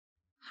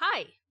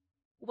Hi,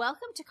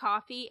 welcome to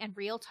Coffee and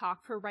Real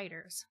Talk for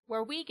Writers,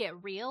 where we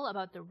get real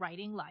about the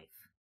writing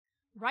life.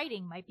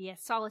 Writing might be a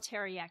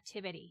solitary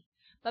activity,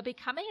 but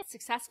becoming a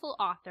successful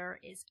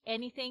author is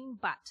anything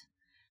but.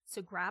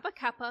 So grab a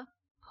cuppa,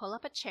 pull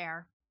up a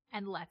chair,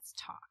 and let's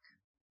talk.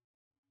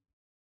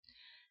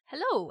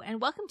 Hello,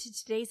 and welcome to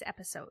today's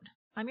episode.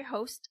 I'm your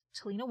host,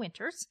 Talina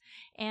Winters,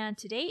 and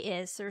today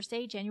is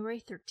Thursday, January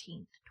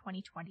 13th,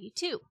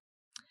 2022.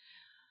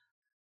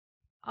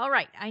 All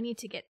right, I need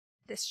to get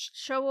this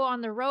show on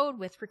the road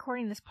with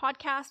recording this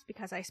podcast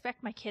because I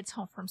expect my kids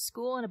home from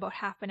school in about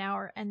half an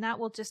hour, and that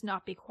will just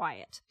not be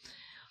quiet.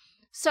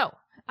 So,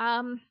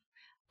 I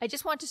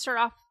just want to start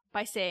off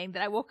by saying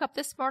that I woke up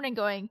this morning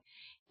going,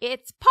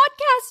 it's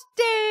podcast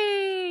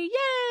day!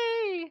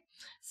 Yay!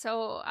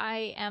 So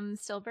I am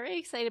still very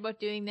excited about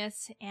doing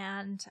this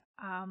and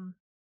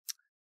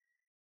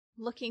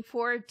looking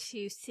forward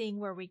to seeing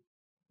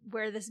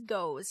where this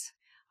goes.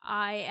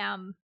 I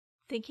am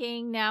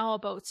thinking now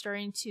about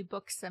starting to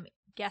book some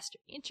guest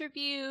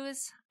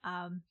interviews.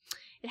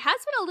 It has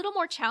been a little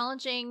more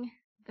challenging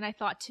than I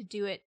thought to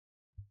do it.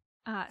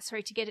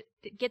 To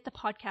get the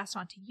podcast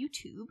onto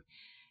YouTube,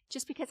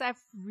 just because I have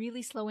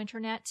really slow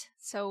internet.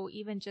 So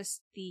even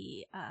just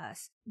the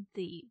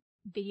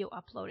video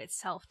upload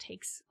itself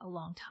takes a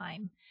long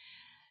time.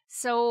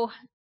 So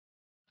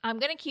I'm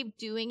gonna keep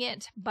doing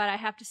it, but I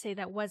have to say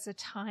that was a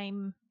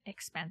time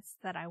expense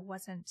that I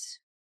wasn't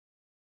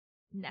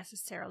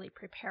necessarily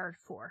prepared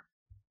for.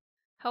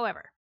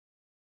 However,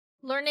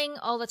 learning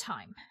all the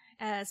time,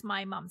 as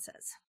my mom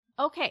says.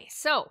 Okay,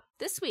 so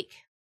this week,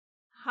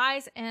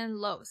 highs and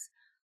lows.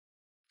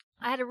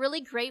 I had a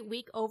really great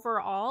week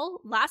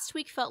overall. Last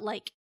week felt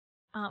like,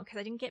 because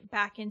I didn't get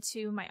back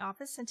into my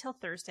office until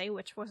Thursday,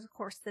 which was, of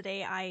course, the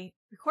day I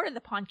recorded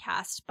the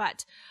podcast,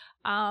 but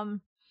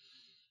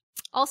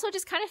also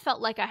just kind of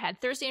felt like I had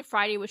Thursday and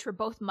Friday, which were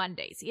both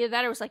Mondays. Either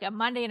that or it was like a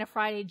Monday and a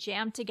Friday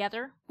jammed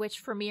together, which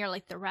for me are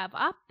like the rev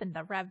up and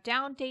the rev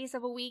down days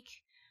of a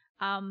week.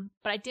 But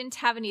I didn't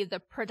have any of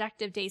the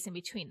productive days in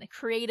between, the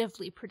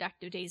creatively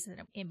productive days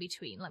in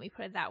between. Let me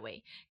put it that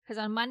way. Because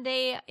on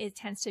Monday, it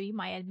tends to be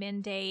my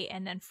admin day.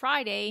 And then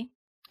Friday,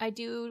 I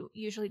do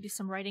usually do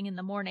some writing in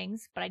the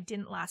mornings, but I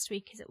didn't last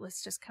week because I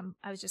was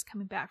just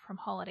coming back from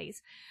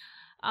holidays.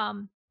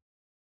 And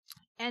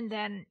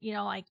then,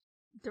 like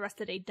the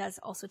rest of the day does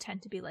also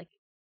tend to be like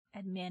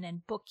admin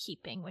and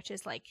bookkeeping, which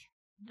is like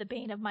the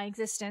bane of my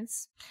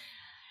existence.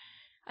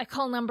 I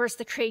call numbers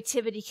the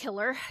creativity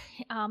killer,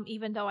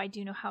 even though I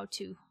do know how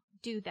to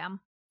do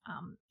them.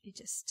 I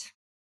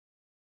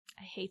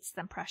hates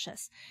them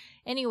precious.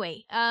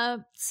 Anyway,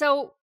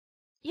 so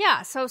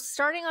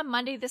starting on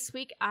Monday this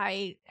week,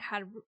 I've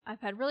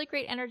had really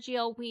great energy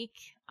all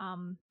week.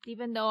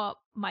 Even though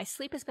my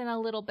sleep has been a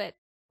little bit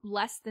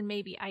less than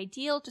maybe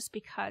ideal, just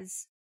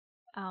because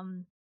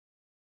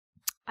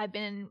I've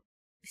been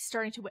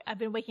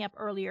waking up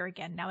earlier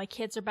again. Now my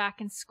kids are back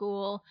in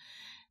school,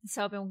 and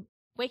so I've been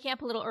waking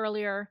up a little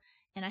earlier,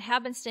 and I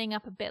have been staying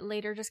up a bit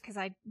later just because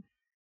I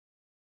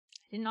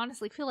didn't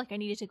honestly feel like I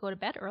needed to go to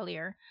bed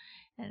earlier.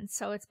 And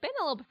so it's been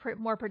a little bit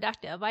more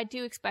productive. I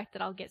do expect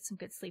that I'll get some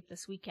good sleep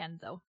this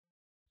weekend, though.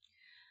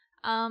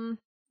 And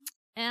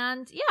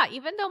yeah,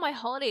 even though my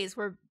holidays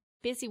were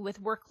busy with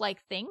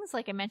work-like things,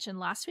 like I mentioned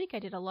last week, I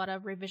did a lot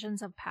of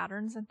revisions of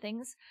patterns and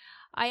things.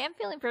 I am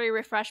feeling very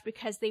refreshed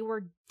because they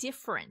were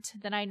different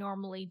than I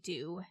normally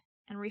do,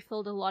 and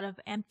refilled a lot of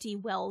empty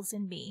wells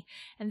in me.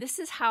 And this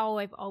is how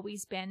I've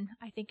always been.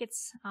 I think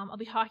it's, I'll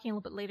be talking a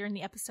little bit later in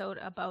the episode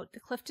about the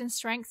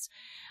CliftonStrengths.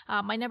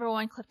 My number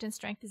one Clifton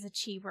strength is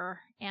achiever.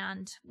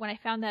 And when I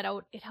found that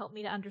out, it helped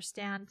me to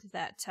understand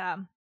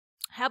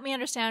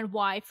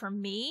why, for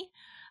me,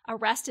 a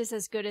rest is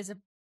as good as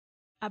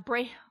a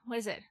break. What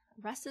is it?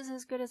 Rest is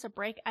as good as a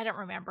break? I don't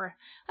remember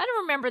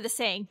the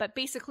saying, but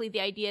basically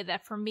the idea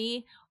that for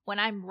me, when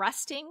I'm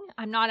resting,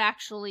 I'm not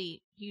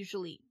actually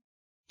usually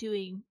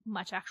doing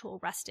much actual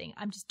resting.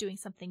 I'm just doing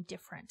something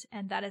different.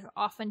 And that is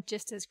often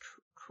just as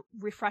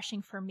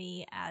refreshing for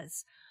me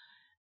as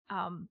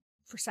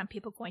for some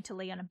people going to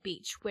lay on a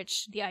beach,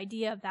 which the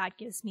idea of that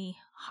gives me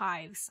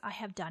hives. I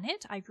have done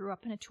it. I grew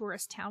up in a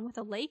tourist town with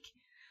a lake,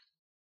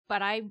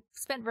 but I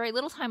spent very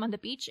little time on the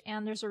beach,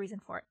 and there's a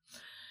reason for it.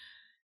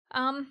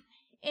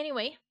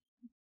 Anyway,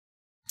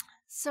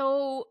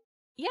 so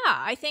yeah,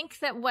 I think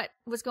that what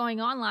was going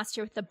on last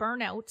year with the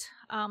burnout,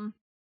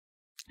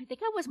 I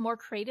think I was more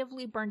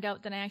creatively burned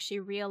out than I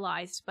actually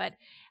realized, but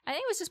I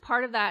think it was just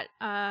part of that,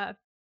 that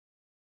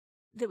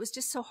was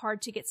just so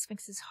hard to get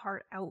Sphinx's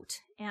heart out,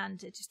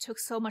 and it just took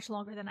so much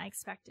longer than I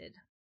expected.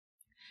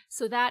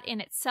 So that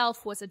in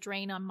itself was a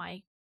drain on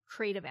my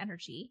creative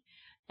energy.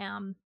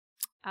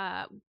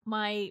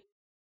 My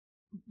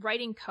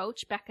writing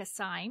coach, Becca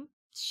Syme,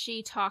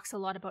 she talks a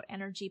lot about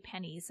energy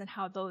pennies and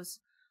how those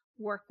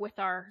work with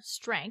our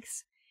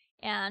strengths.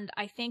 And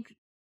I think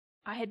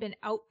I had been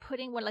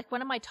outputting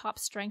one of my top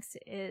strengths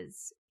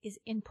is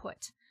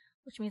input,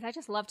 which means I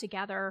just love to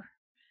gather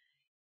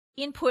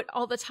input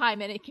all the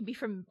time, and it can be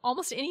from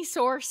almost any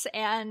source.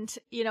 And,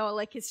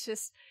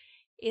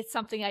 it's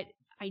something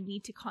I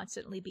need to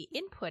constantly be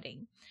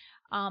inputting.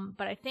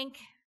 But I think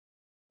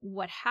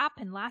what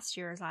happened last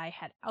year is I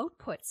had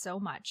output so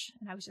much,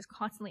 and I was just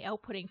constantly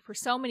outputting for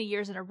so many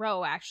years in a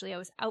row. Actually, I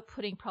was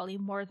outputting probably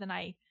more than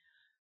I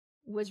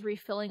was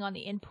refilling on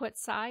the input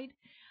side.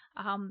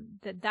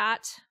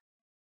 That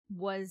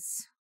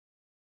was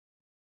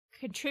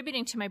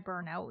contributing to my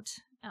burnout,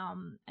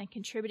 and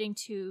contributing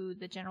to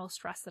the general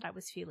stress that I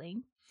was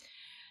feeling.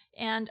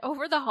 And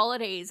over the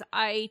holidays,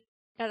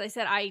 as I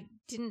said, I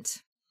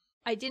didn't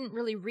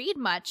really read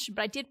much,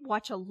 but I did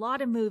watch a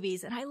lot of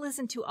movies, and I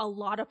listened to a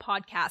lot of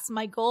podcasts.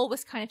 My goal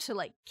was kind of to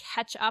like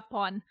catch up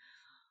on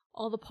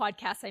all the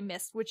podcasts I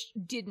missed, which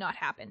did not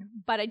happen.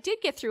 But I did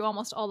get through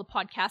almost all the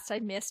podcasts I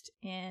missed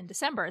in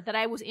December that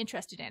I was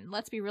interested in.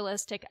 Let's be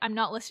realistic. I'm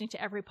not listening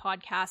to every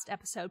podcast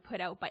episode put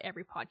out by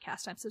every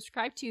podcast I'm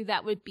subscribed to.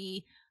 That would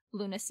be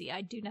lunacy.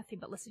 I do nothing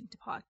but listening to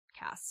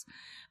podcasts.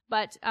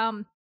 But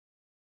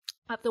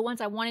of the ones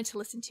I wanted to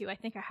listen to, I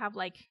think I have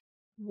like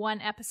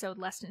one episode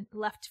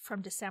left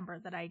from December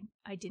that I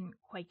didn't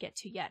quite get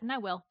to yet, and I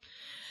will.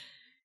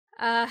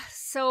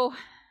 So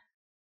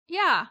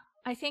yeah,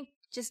 I think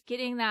just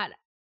getting that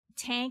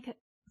tank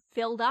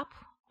filled up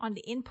on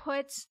the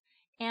input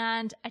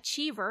and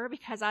achiever,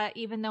 because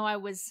even though I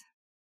was,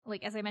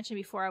 like, as I mentioned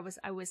before,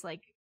 I was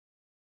like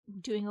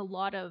doing a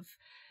lot of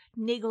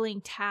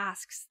niggling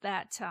tasks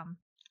that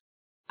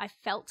I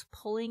felt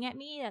pulling at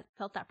me. I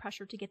felt that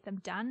pressure to get them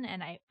done,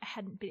 and I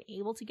hadn't been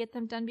able to get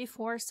them done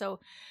before. So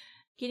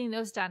getting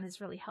those done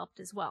has really helped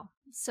as well.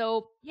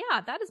 So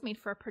yeah, that has made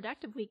for a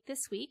productive week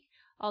this week,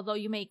 although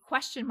you may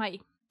question my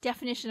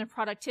definition of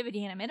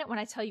productivity in a minute when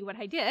I tell you what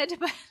I did,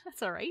 but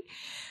that's all right.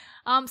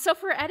 So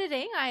for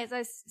editing, as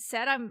I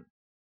said, I'm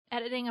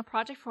editing a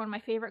project for one of my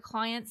favorite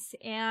clients,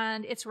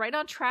 and it's right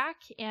on track,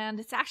 and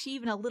it's actually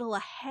even a little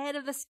ahead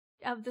of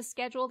the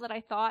schedule that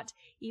I thought,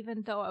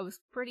 even though I was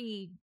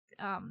pretty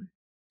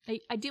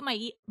I do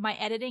my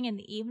editing in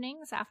the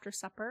evenings after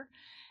supper,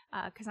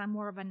 because I'm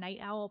more of a night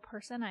owl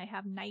person. I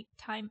have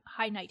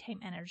high nighttime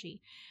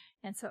energy,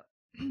 and so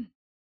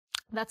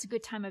that's a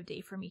good time of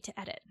day for me to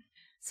edit.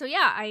 So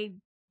yeah, I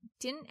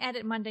didn't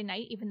edit Monday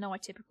night, even though I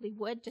typically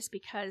would, just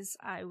because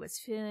I was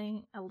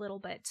feeling a little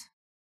bit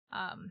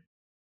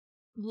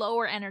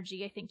lower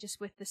energy, I think, just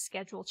with the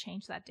schedule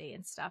change that day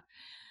and stuff.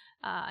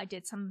 I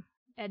did some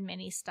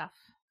admin stuff.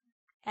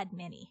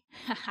 Admin.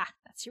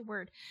 That's your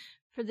word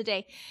for the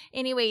day.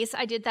 Anyways,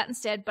 I did that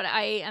instead, but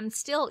I am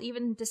still,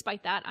 even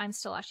despite that, I'm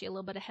still actually a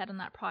little bit ahead on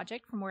that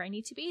project from where I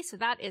need to be. So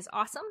that is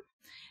awesome.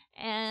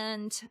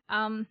 And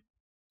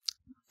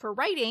for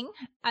writing,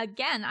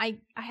 again, I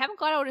haven't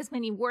got out as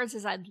many words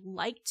as I'd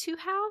like to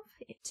have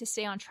to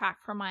stay on track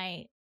for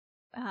my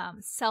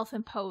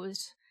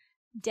self-imposed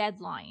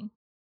deadline.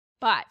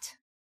 But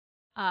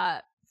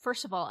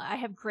first of all, I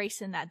have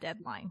grace in that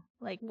deadline,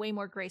 like way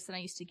more grace than I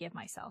used to give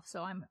myself.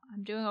 So I'm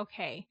doing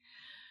okay.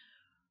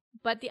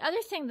 But the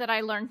other thing that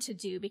I learned to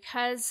do,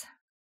 because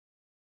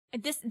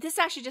this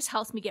actually just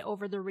helps me get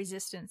over the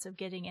resistance of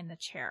getting in the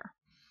chair.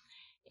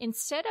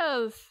 Instead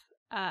of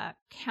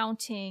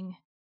counting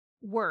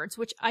words,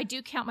 which I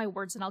do count my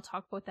words, and I'll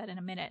talk about that in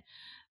a minute,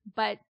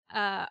 but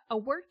a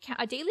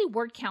daily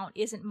word count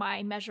isn't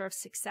my measure of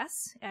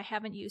success. I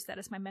haven't used that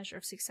as my measure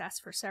of success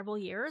for several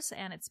years,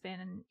 and it's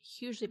been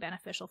hugely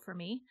beneficial for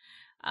me.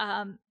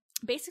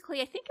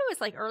 Basically, I think it was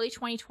like early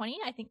 2020,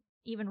 I think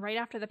even right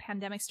after the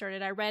pandemic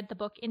started, I read the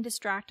book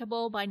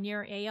Indistractable by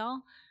Nir Eyal,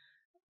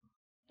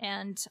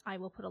 and I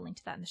will put a link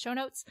to that in the show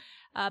notes.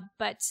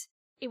 But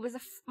it was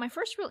my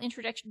first real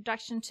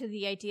introduction to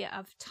the idea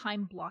of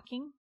time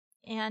blocking,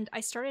 and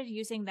I started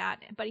using that.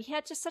 But he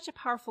had just such a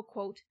powerful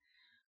quote,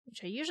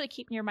 which I usually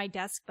keep near my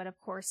desk, but of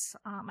course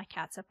my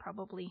cats have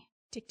probably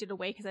ticked it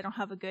away because I don't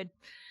have a good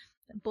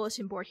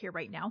bulletin board here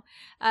right now.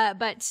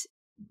 But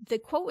the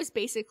quote was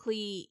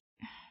basically,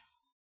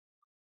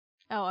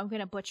 I'm going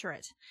to butcher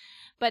it,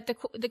 but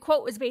the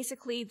quote was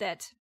basically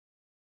that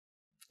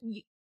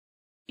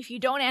if you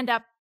don't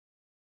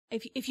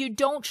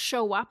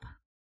show up,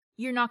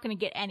 you're not going to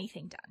get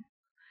anything done.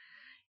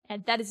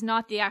 And that is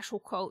not the actual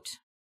quote.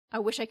 I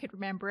wish I could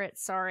remember it.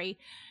 Sorry.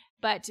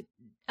 But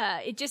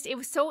it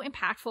was so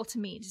impactful to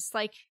me. Just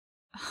like,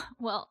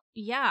 well,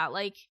 yeah,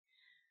 like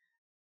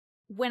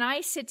when I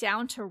sit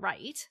down to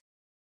write,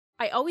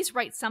 I always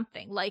write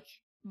something. Like,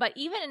 but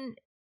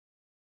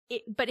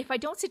if I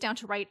don't sit down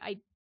to write,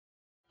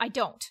 I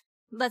don't.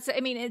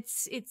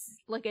 It's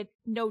like a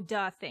no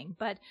duh thing.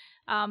 But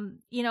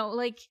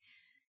like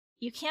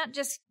you can't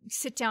just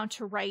sit down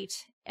to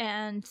write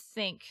and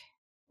think,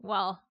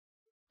 well,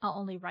 I'll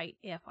only write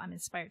if I'm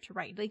inspired to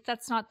write. Like,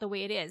 that's not the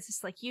way it is.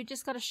 It's like, you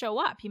just got to show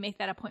up. You make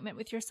that appointment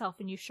with yourself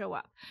and you show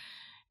up.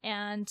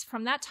 And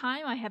from that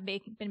time, I have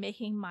been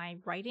making my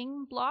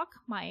writing block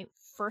my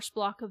first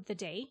block of the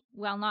day.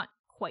 Well, not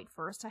quite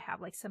first. I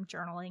have like some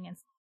journaling and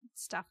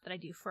stuff that I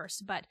do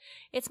first, but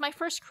it's my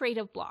first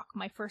creative block,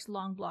 my first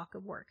long block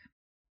of work.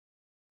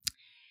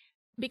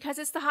 Because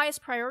it's the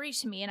highest priority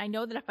to me, and I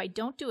know that if I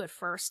don't do it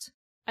first,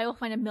 I will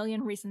find a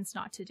million reasons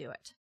not to do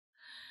it.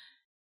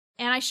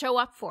 And I show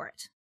up for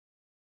it.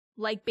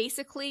 Like,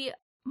 basically,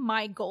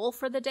 my goal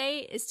for the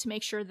day is to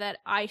make sure that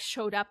I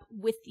showed up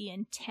with the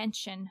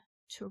intention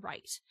to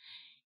write,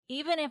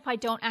 even if I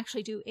don't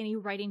actually do any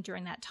writing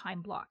during that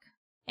time block.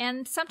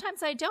 And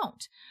sometimes I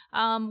don't.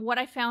 What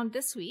I found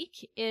this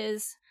week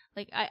is,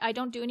 like, I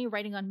don't do any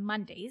writing on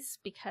Mondays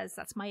because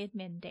that's my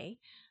admin day.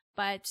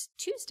 But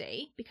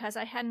Tuesday, because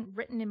I hadn't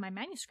written in my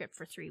manuscript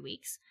for 3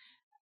 weeks,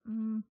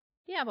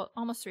 about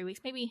almost 3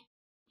 weeks, maybe.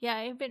 Yeah,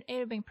 it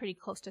had been pretty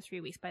close to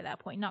 3 weeks by that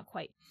point, not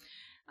quite.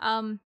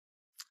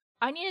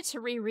 I needed to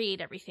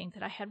reread everything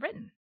that I had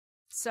written.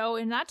 So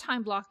in that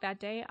time block that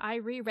day, I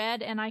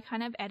reread and I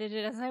kind of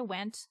edited as I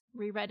went,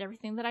 reread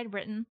everything that I'd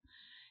written,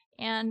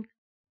 and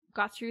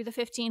got through the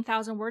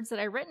 15,000 words that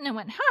I'd written and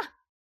went,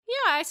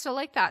 yeah, I still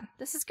like that.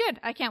 This is good.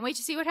 I can't wait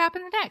to see what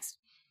happens next.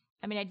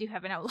 I mean, I do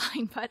have an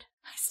outline, but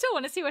I still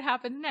want to see what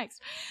happens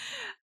next.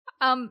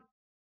 And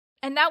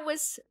that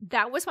was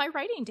my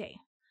writing day.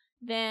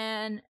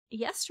 Then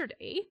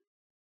yesterday,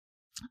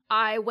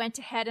 I went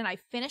ahead and I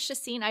finished a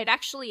scene. I'd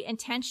actually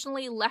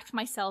intentionally left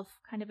myself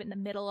kind of in the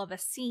middle of a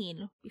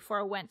scene before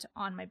I went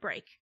on my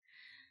break.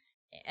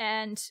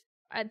 And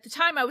at the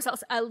time, I was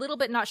also a little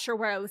bit not sure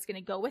where I was going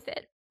to go with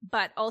it,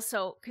 but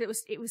also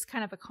because it was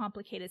kind of a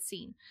complicated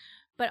scene.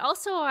 But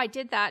also I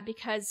did that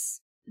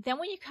because then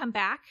when you come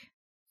back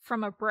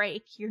from a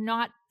break, you're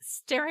not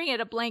staring at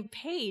a blank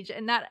page,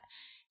 and that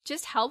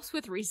just helps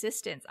with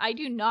resistance. I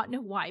do not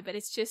know why, but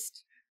it's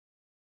just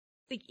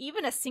like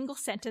even a single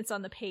sentence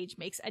on the page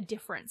makes a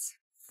difference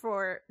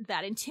for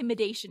that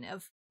intimidation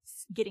of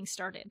getting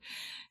started.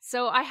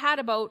 So I had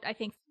about, I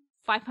think,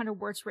 500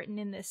 words written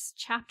in this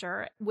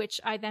chapter, which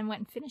I then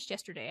went and finished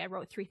yesterday. I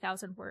wrote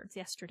 3,000 words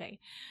yesterday,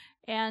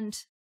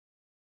 and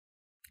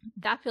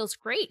that feels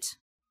great.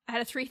 I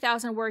had a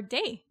 3,000 word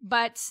day,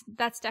 but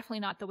that's definitely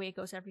not the way it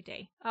goes every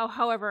day.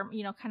 However,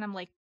 kind of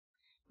like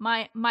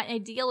my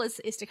ideal is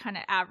to kind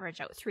of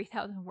average out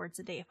 3,000 words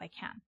a day if I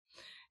can.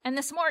 And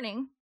this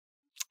morning,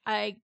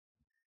 I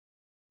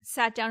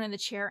sat down in the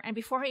chair, and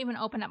before I even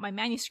opened up my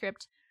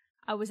manuscript,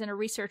 I was in a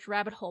research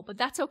rabbit hole, but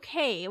that's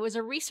okay. It was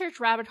a research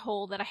rabbit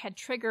hole that I had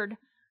triggered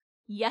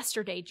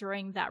yesterday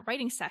during that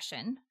writing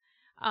session.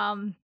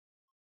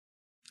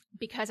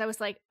 Because I was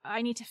like,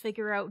 I need to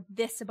figure out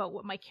this about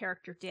what my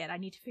character did. I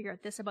need to figure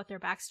out this about their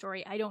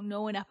backstory. I don't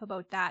know enough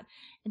about that.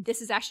 And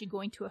this is actually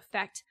going to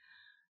affect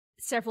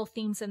several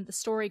themes in the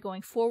story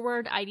going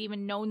forward. I'd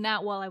even known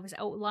that while I was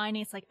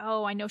outlining. It's like,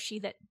 oh, I know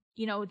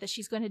that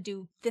she's going to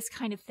do this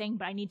kind of thing,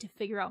 but I need to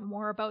figure out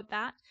more about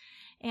that.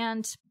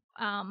 And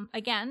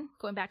again,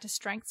 going back to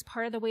strengths,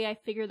 part of the way I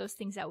figure those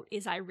things out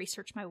is I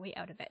research my way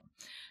out of it.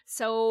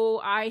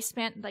 So I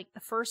spent like the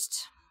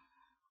first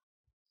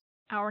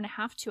hour and a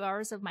half, 2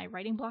 hours of my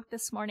writing block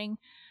this morning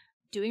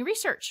doing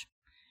research.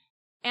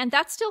 And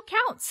that still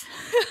counts.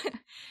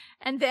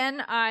 And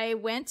then I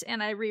went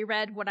and I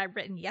reread what I'd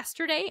written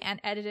yesterday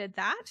and edited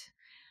that.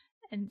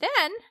 And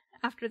then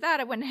after that,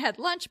 I went and had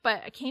lunch,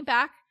 but I came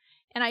back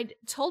and I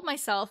told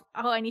myself,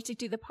 I need to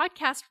do the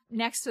podcast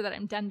next so that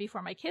I'm done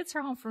before my kids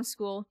are home from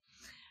school.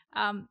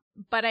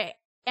 But I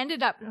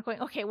ended up going,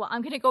 okay, well,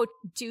 I'm going to go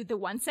do the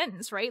one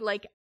sentence, right?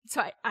 Like,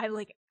 so I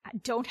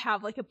don't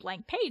have like a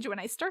blank page when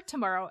I start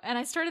tomorrow. And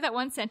I started that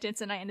one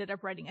sentence and I ended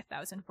up writing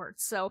 1,000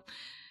 words. So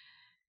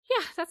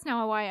yeah, that's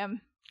now why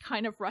I'm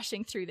kind of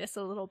rushing through this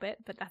a little bit,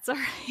 but that's all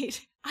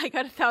right. I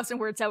got 1,000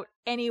 words out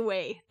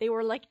anyway. They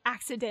were like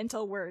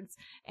accidental words,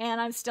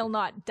 and I'm still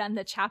not done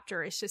the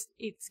chapter.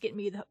 It's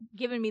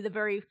given me the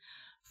very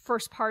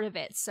first part of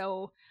it.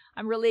 So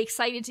I'm really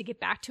excited to get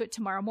back to it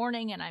tomorrow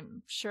morning, and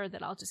I'm sure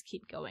that I'll just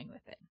keep going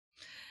with it.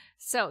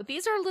 So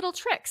these are little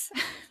tricks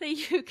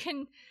that you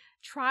can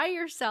try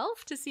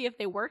yourself to see if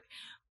they work.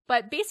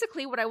 But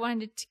basically what I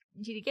wanted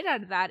you to get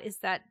out of that is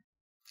that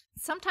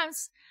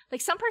sometimes,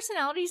 like some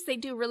personalities, they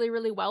do really,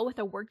 really well with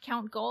a word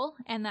count goal,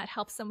 and that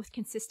helps them with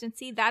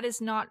consistency. That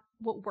is not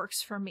what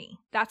works for me.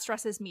 That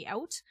stresses me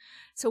out.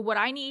 So what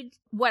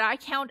I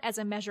count as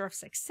a measure of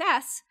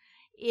success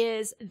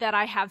is that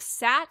I have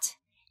sat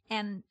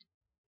and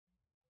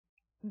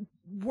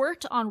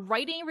worked on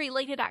writing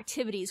related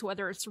activities,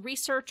 whether it's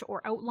research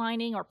or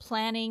outlining or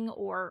planning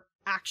or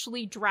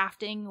actually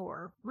drafting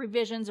or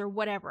revisions or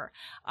whatever.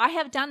 I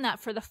have done that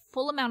for the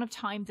full amount of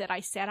time that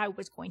I said I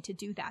was going to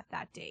do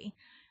that day.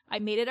 I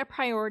made it a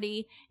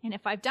priority, and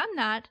if I've done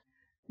that,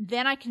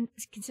 then I can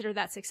consider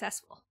that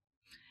successful.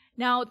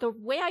 Now, the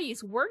way I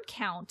use word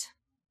count,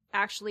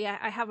 actually,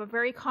 I have a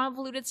very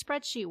convoluted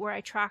spreadsheet where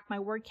I track my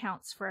word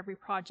counts for every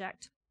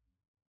project.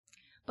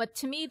 But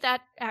to me,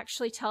 that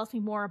actually tells me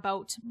more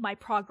about my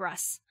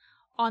progress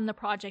on the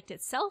project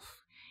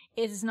itself.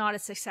 It is not a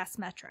success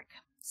metric.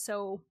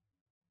 So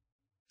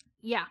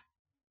yeah,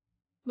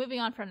 moving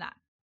on from that.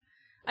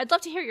 I'd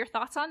love to hear your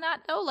thoughts on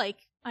that though, like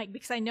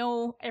because I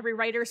know every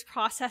writer's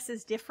process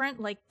is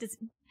different. Like, does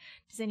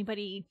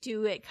anybody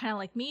do it kind of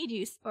like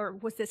me? Or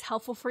was this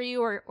helpful for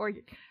you? Or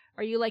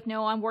are you like,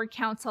 no, I'm word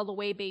counts all the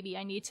way, baby.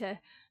 I need to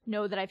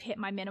know that I've hit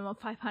my minimum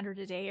 500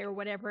 a day or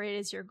whatever it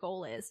is your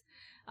goal is.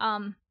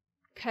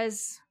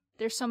 Because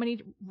there's so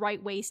many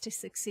right ways to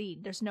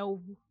succeed. There's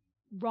no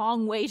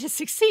wrong way to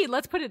succeed.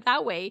 Let's put it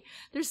that way.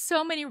 There's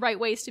so many right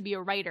ways to be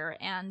a writer.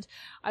 And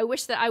I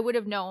wish that I would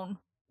have known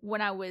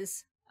when I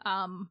was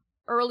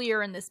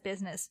earlier in this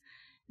business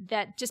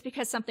that just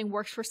because something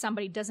works for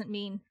somebody doesn't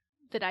mean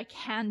that I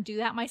can do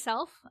that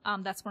myself.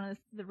 That's one of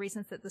the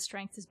reasons that the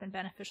strength has been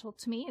beneficial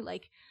to me.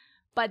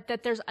 But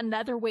that there's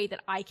another way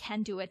that I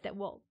can do it that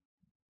will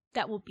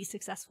be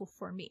successful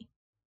for me.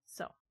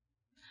 So,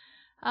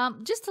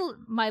 just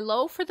my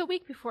low for the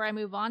week before I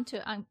move on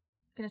to, I'm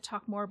going to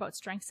talk more about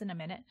strengths in a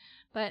minute.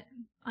 But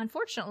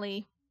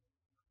unfortunately,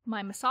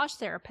 my massage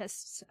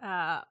therapist,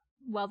 the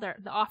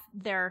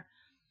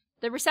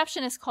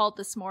receptionist called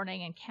this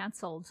morning and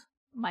canceled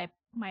my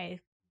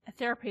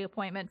therapy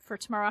appointment for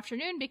tomorrow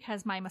afternoon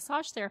because my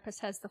massage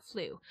therapist has the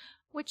flu,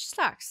 which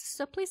sucks.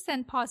 So please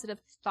send positive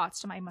thoughts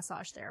to my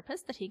massage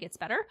therapist that he gets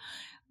better.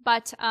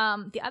 But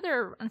the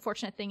other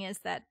unfortunate thing is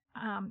that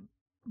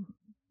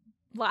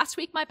last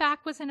week my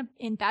back was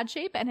in bad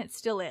shape, and it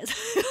still is.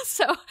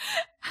 So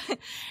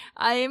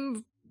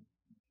I'm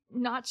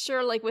not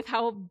sure, with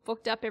how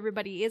booked up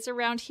everybody is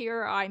around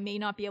here, I may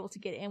not be able to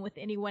get in with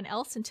anyone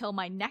else until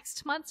my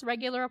next month's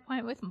regular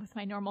appointment with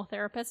my normal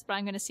therapist, but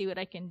I'm going to see what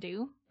I can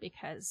do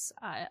because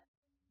I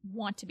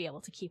want to be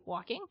able to keep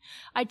walking.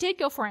 I did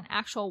go for an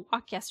actual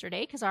walk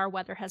yesterday because our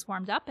weather has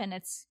warmed up and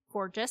it's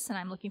gorgeous, and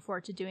I'm looking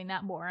forward to doing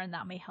that more, and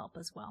that may help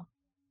as well.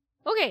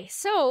 Okay,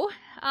 so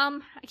I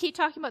keep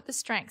talking about the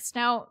strengths.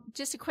 Now,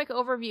 just a quick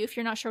overview if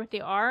you're not sure what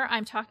they are.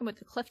 I'm talking about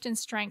the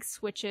CliftonStrengths,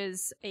 which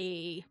is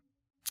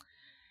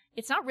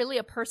it's not really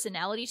a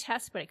personality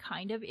test, but it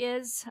kind of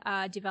is.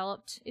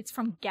 It's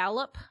from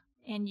Gallup,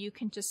 and you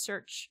can just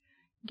search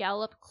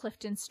Gallup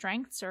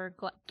CliftonStrengths or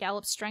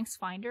Gallup Strengths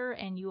Finder,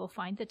 and you will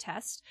find the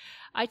test.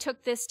 I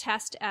took this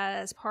test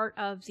as part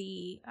of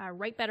the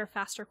Write Better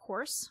Faster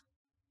course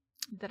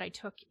that I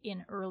took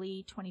in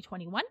early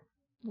 2021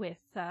 with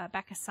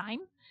Becca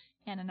Syme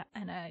and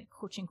a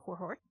coaching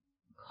cohort.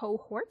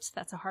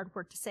 That's a hard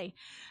word to say.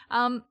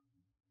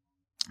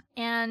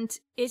 And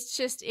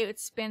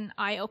it's been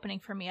eye-opening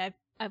for me.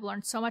 I've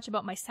learned so much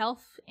about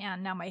myself,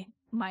 and now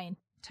my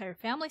entire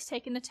family's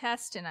taken the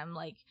test, and I'm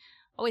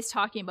always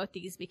talking about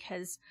these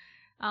because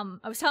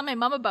I was telling my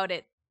mom about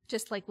it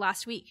just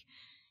last week,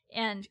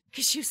 and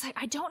because she was like,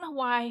 I don't know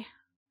why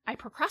I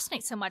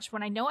procrastinate so much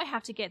when I know I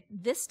have to get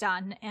this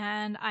done,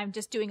 and I'm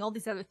just doing all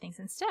these other things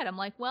instead. I'm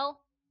like,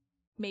 well,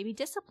 maybe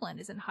discipline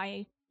isn't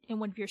high in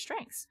one of your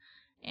strengths,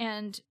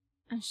 and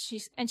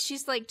she's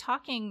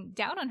talking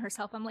down on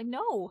herself. I'm like,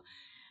 no,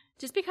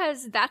 just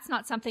because that's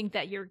not something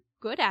that you're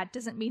good at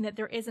doesn't mean that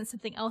there isn't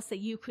something else that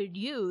you could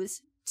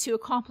use to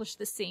accomplish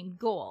the same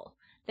goal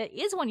that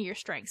is one of your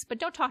strengths, but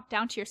don't talk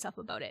down to yourself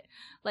about it.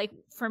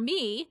 For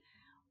me,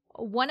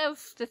 one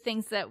of the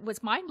things that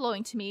was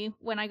mind-blowing to me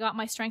when I got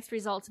my strengths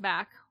results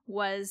back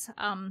was,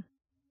 I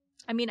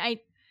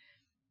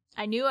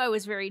knew I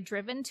was very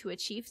driven to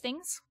achieve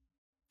things.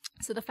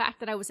 So the fact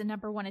that I was a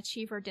number one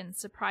achiever didn't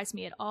surprise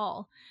me at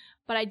all.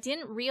 But I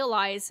didn't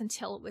realize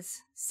until it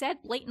was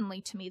said blatantly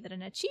to me that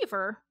an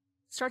achiever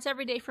starts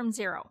every day from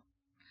zero.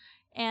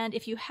 And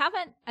if you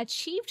haven't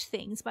achieved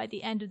things by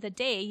the end of the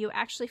day, you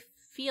actually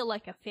feel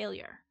like a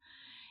failure.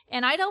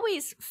 And I'd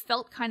always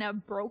felt kind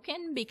of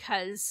broken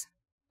because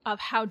of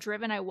how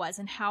driven I was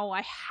and how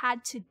I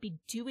had to be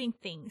doing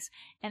things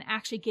and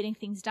actually getting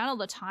things done all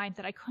the time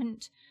that I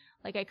couldn't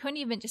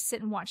even just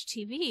sit and watch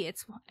TV.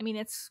 It's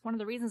one of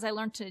the reasons I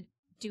learned to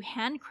do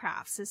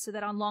handcrafts is so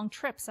that on long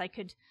trips I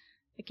could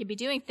be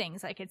doing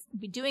things. I could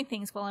be doing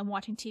things while I'm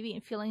watching TV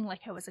and feeling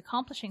like I was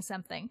accomplishing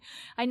something.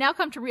 I now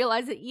come to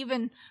realize that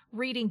even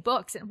reading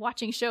books and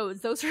watching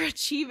shows, those are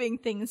achieving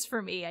things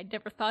for me. I'd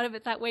never thought of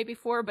it that way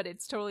before, but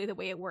it's totally the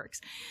way it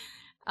works.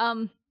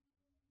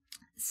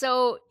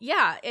 So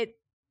yeah,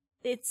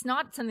 it's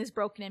not something that's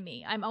broken in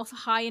me. I'm also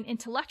high in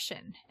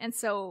intellection. And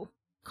so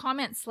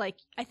comments like,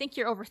 I think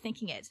you're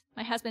overthinking it.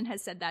 My husband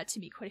has said that to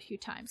me quite a few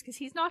times because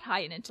he's not high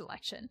in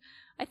intellection.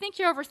 I think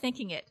you're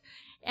overthinking it.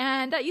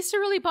 And that used to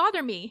really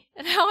bother me.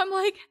 And now I'm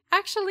like,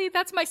 actually,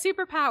 that's my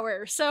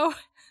superpower. So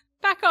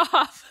back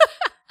off.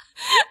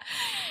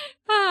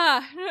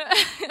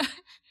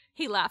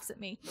 He laughs at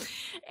me.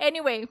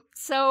 Anyway,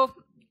 so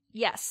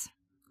yes,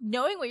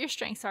 knowing what your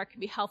strengths are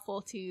can be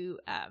helpful to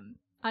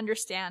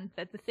understand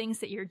that the things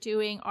that you're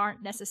doing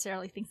aren't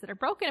necessarily things that are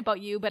broken about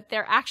you, but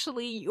they're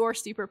actually your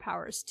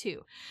superpowers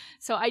too.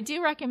 So I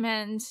do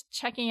recommend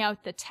checking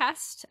out the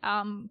test.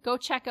 Go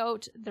check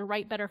out the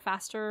Write Better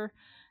Faster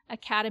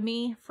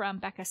Academy from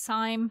Becca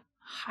Syme.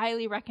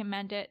 Highly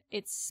recommend it.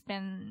 It's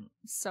been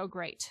so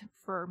great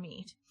for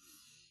me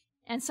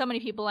and so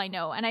many people I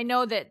know. And I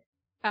know that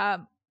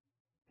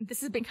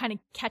this has been kind of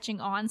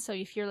catching on. So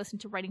if you're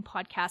listening to writing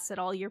podcasts at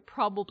all, you're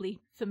probably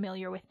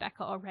familiar with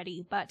Becca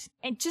already.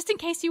 And just in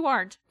case you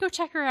aren't, go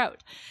check her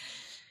out.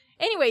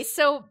 Anyway,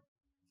 so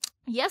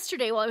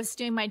yesterday while I was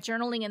doing my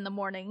journaling in the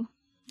morning,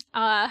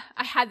 I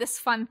had this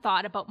fun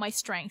thought about my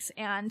strengths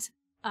and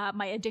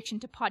my addiction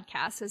to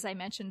podcasts, as I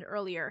mentioned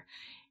earlier,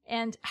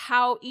 and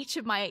how each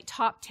of my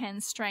top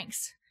 10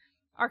 strengths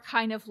are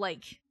kind of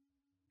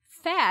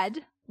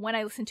fed when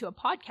I listen to a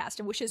podcast,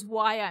 and which is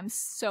why I'm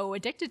so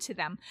addicted to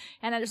them.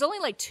 And there's only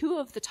like 2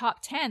 of the top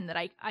 10 that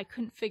I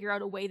couldn't figure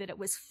out a way that it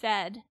was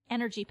fed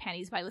energy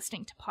pennies by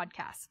listening to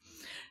podcasts.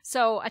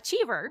 So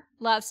Achiever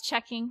loves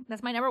checking,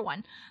 that's my number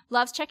 1,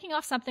 loves checking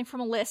off something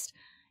from a list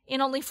in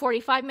only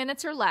 45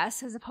 minutes or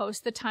less, as opposed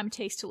to the time it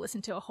takes to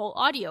listen to a whole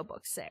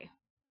audiobook, say.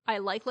 I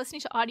like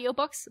listening to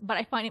audiobooks, but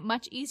I find it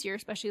much easier,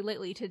 especially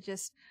lately, to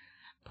just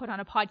put on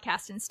a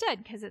podcast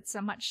instead, because it's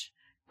a much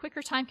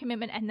quicker time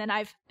commitment, and then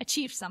I've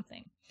achieved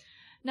something.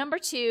 Number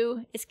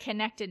 2 is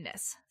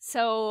connectedness.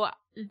 So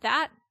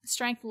that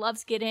strength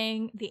loves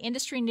getting the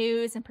industry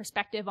news and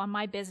perspective on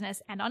my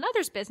business and on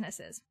others'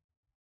 businesses.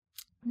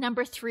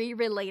 Number 3,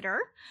 relator,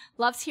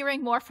 loves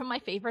hearing more from my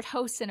favorite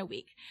hosts in a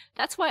week.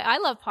 That's why I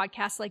love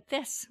podcasts like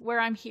this,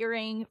 where I'm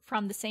hearing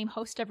from the same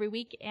host every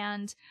week.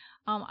 And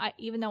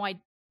even though I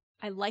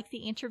like the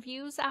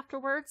interviews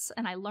afterwards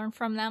and I learn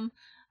from them,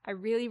 I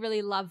really,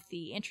 really love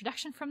the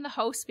introduction from the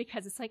host,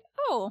 because it's like,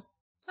 oh,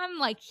 I'm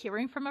like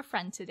hearing from a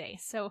friend today.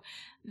 So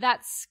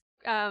that's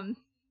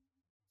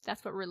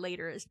what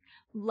relator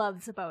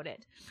loves about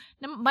it.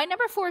 My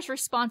number 4 is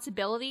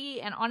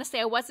responsibility. And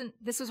honestly,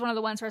 this was one of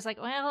the ones where I was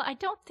like, well, I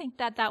don't think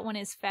that one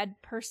is fed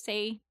per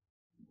se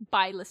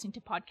by listening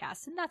to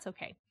podcasts, and that's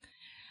okay.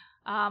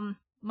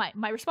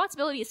 My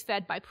responsibility is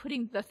fed by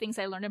putting the things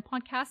I learned in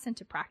podcasts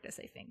into practice,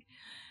 I think.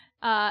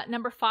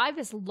 Number 5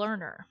 is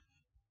learner.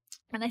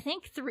 And I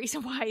think the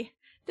reason why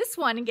this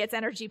one gets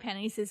energy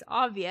pennies is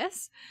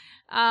obvious.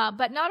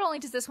 But not only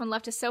does this one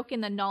love to soak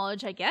in the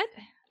knowledge I get,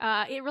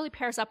 it really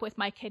pairs up with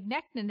my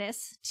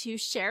connectedness to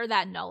share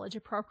that knowledge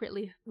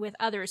appropriately with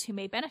others who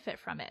may benefit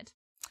from it,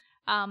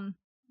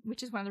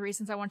 which is one of the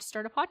reasons I want to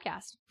start a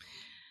podcast.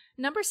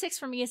 Number 6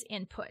 for me is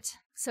input.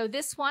 So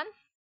this one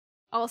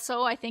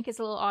also, I think, is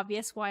a little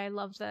obvious why I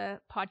love the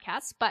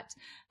podcast, but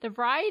the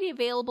variety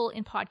available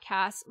in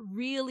podcasts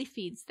really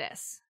feeds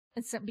this.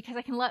 And so, because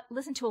I can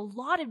listen to a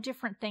lot of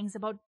different things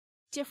about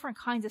different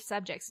kinds of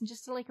subjects in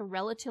just like a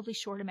relatively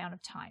short amount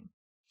of time.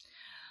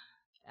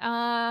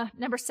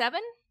 Number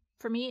 7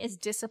 for me is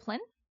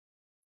discipline.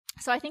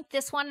 So I think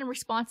this one and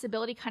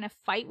responsibility kind of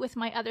fight with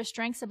my other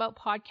strengths about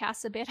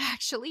podcasts a bit,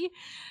 actually.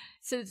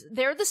 So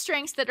they're the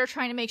strengths that are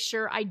trying to make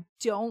sure I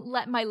don't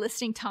let my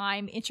listening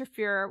time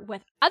interfere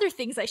with other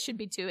things I should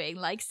be doing,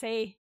 like,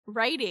 say,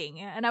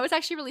 writing. And I was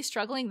actually really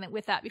struggling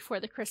with that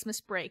before the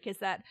Christmas break, is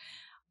that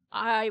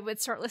I would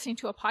start listening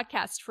to a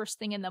podcast first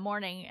thing in the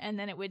morning, and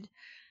then it would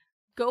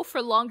go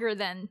for longer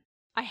than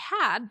I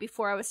had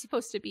before I was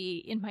supposed to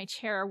be in my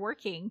chair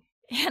working.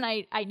 And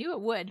I knew it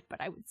would, but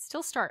I would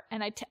still start.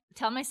 And I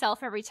tell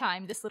myself every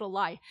time this little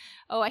lie,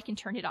 oh, I can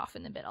turn it off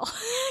in the middle.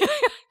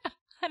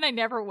 And I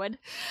never would.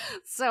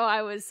 So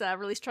I was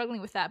really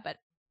struggling with that. But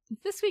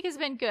this week has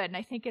been good. And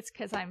I think it's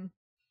because I'm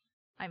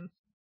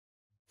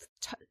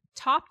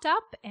topped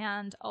up,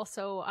 and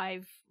also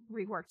I've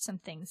reworked some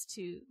things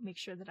to make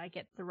sure that I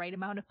get the right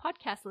amount of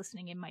podcast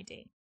listening in my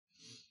day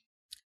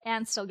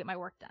and still get my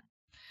work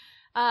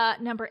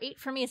done. Number 8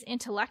 for me is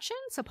intellection.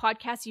 So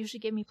podcasts usually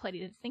give me plenty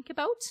to think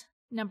about.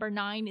 Number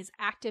 9 is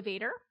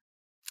activator.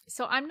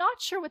 So I'm not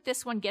sure what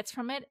this one gets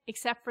from it,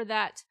 except for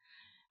that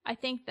I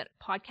think that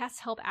podcasts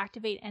help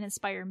activate and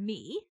inspire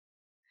me.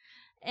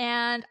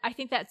 And I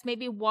think that's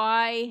maybe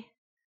why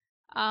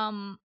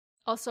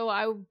also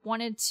I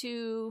wanted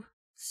to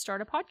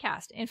start a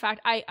podcast. In fact,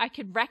 I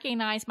could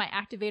recognize my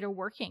activator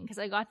working, because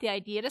I got the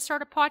idea to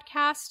start a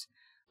podcast,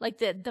 like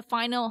the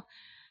final.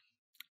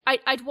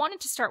 I'd wanted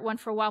to start one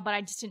for a while, but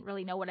I just didn't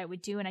really know what I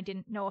would do, and I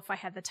didn't know if I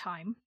had the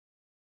time.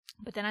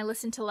 But then I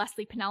listened to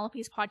Leslie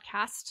Penelope's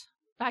podcast.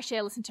 Actually,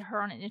 I listened to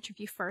her on an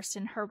interview first,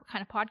 and her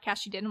kind of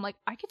podcast she did. And I'm like,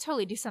 I could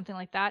totally do something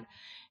like that.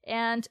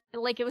 And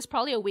like, it was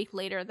probably a week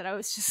later that I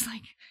was just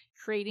like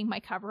creating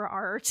my cover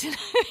art and,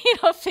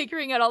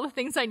 figuring out all the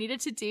things I needed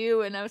to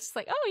do. And I was just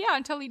like, oh yeah,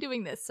 I'm totally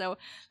doing this. So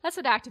that's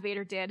what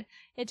Activator did.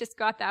 It just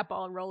got that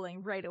ball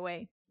rolling right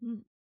away.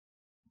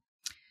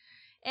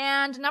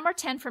 And number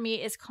 10 for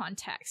me is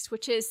context,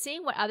 which is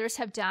seeing what others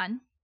have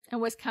done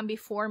and what's come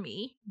before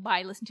me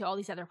by listening to all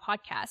these other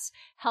podcasts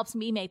helps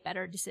me make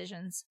better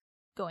decisions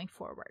going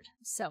forward.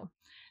 So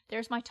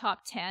there's my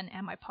top 10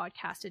 and my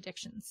podcast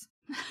addictions.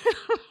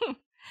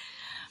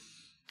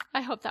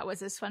 I hope that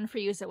was as fun for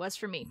you as it was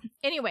for me.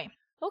 Anyway,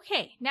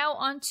 okay, now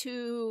on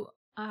to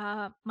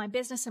my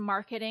business and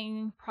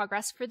marketing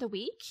progress for the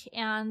week.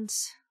 And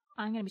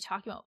I'm going to be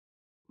talking about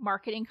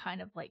marketing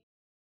kind of like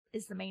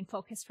is the main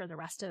focus for the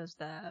rest of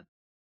the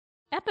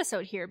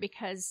episode here,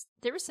 because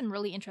there were some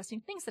really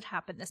interesting things that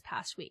happened this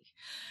past week.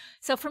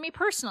 So for me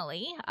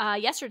personally,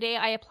 yesterday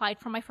I applied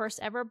for my first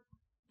ever,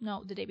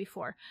 the day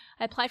before,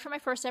 I applied for my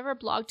first ever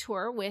blog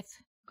tour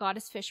with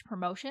Goddess Fish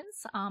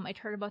Promotions. I'd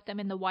heard about them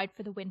in the Wide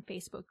for the Win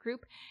Facebook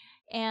group,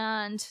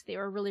 and they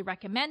were really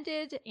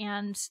recommended.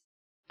 And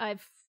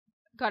I've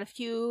got a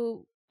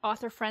few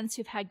author friends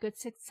who've had good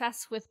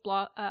success with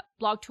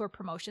blog tour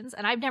promotions,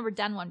 and I've never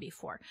done one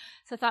before.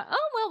 So I thought,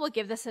 oh, well, we'll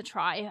give this a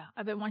try.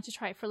 I've been wanting to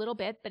try it for a little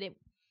bit, but it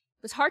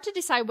was hard to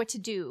decide what to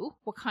do,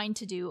 what kind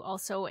to do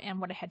also, and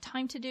what I had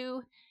time to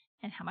do.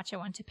 and how much I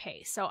wanted to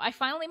pay. So I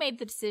finally made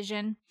the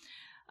decision.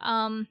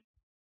 I'm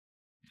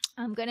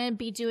going to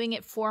be doing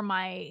it for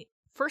my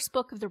first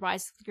book of the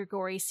Rise of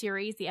Grigori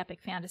series, the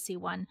epic fantasy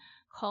one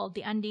called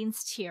The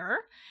Undine's Tear.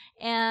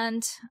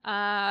 And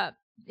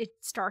it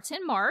starts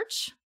in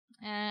March,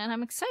 and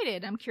I'm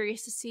excited. I'm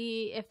curious to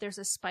see if there's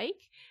a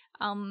spike.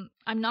 I'm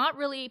not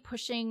really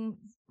pushing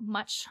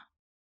much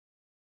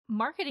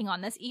marketing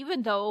on this,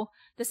 even though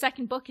the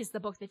second book is the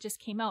book that just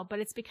came out, but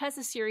it's because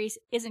the series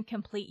isn't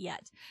complete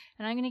yet.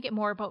 And I'm going to get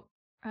more about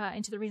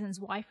into the reasons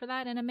why for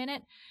that in a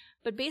minute.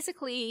 But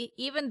basically,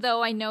 even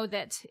though I know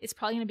that it's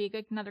probably going to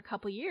be another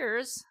couple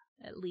years,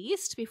 at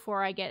least,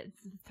 before I get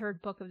the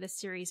third book of this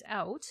series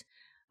out,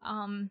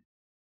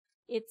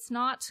 it's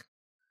not,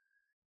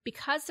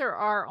 because there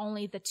are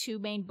only the two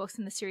main books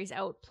in the series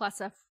out, plus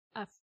a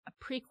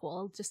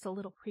prequel, just a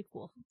little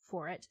prequel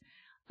for it,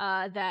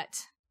 that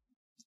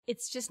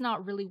it's just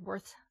not really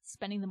worth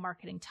spending the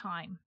marketing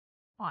time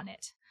on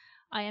it.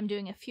 I am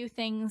doing a few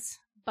things,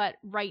 but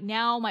right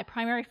now my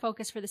primary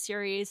focus for the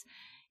series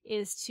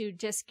is to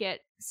just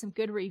get some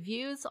good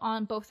reviews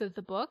on both of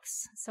the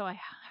books. So I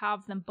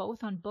have them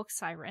both on Book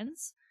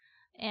Sirens,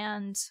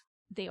 and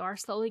they are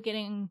slowly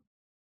getting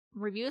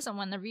reviews. And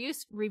when the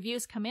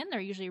reviews come in, they're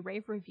usually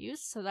rave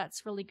reviews, so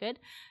that's really good.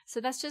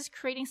 So that's just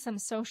creating some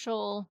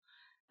social,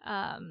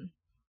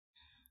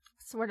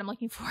 what's the word I'm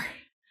looking for?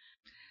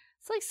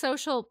 It's like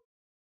social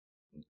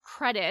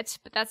credit,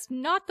 but that's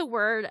not the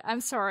word.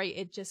 I'm sorry,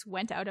 it just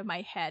went out of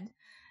my head.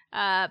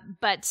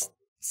 But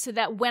so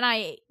that when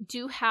I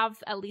do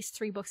have at least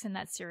 3 books in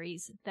that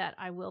series, that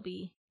I will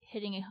be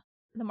hitting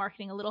the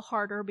marketing a little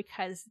harder,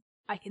 because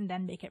I can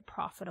then make it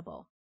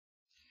profitable.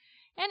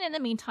 And in the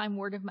meantime,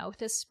 word of mouth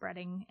is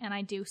spreading, and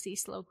I do see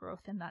slow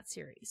growth in that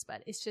series,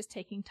 but it's just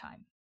taking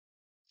time.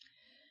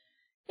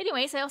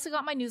 Anyways, I also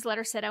got my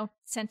newsletter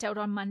sent out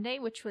on Monday,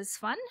 which was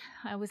fun.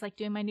 I always like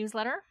doing my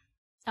newsletter.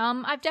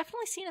 I've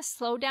definitely seen a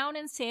slowdown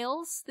in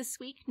sales this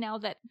week now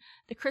that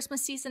the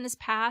Christmas season is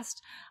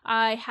past.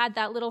 I had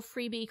that little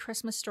freebie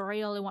Christmas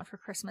story, All I Want for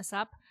Christmas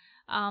up,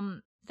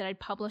 that I'd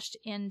published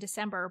in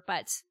December,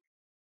 but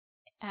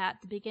at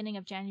the beginning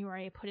of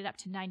January, I put it up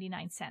to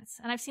 99 cents.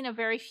 And I've seen a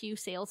very few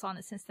sales on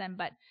it since then,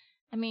 but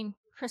I mean,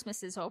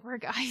 Christmas is over,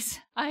 guys.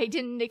 I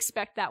didn't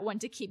expect that one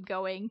to keep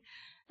going.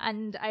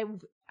 And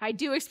I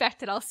do expect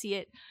that I'll see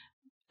it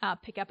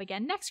pick up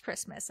again next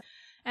Christmas.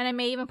 And I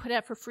may even put it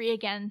up for free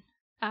again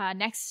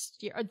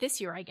next year, or this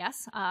year, I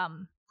guess,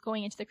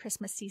 going into the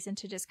Christmas season,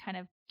 to just kind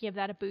of give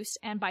that a boost.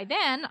 And by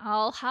then,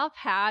 I'll have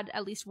had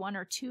at least 1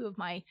 or 2 of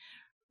my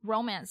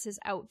romances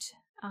out.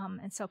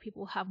 And so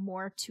people will have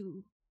more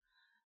to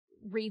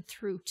read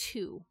through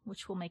too,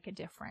 which will make a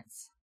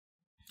difference.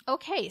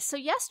 Okay, so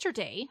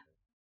yesterday,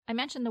 I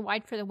mentioned the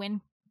Wide for the Win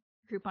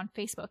group on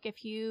Facebook.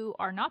 If you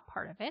are not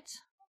part of it,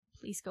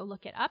 please go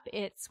look it up.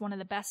 It's one of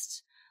the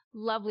best,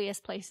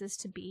 loveliest places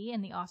to be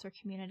in the author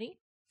community.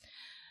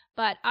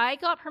 But I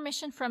got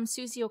permission from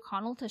Susie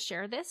O'Connell to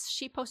share this.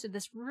 She posted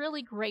this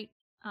really great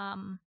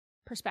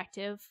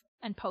perspective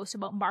and post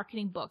about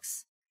marketing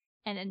books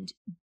and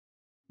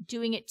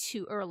doing it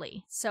too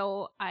early.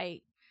 So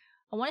I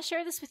want to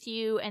share this with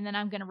you, and then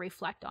I'm going to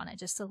reflect on it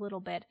just a little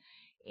bit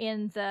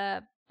in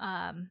the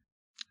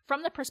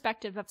from the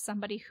perspective of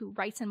somebody who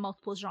writes in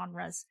multiple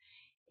genres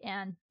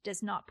and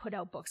does not put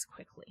out books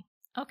quickly.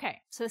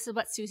 Okay, so this is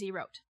what Susie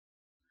wrote.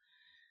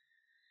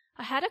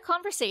 I had a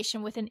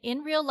conversation with an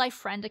in-real-life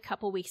friend a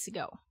couple weeks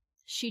ago.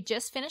 She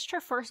just finished her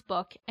first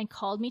book and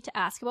called me to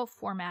ask about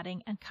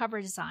formatting and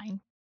cover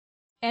design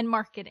and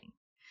marketing.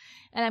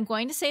 And I'm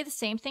going to say the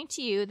same thing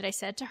to you that I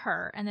said to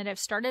her, and that I've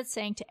started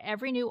saying to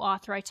every new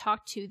author I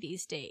talk to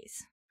these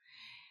days.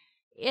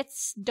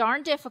 It's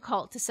darn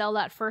difficult to sell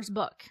that first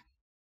book.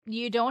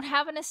 You don't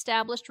have an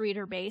established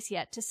reader base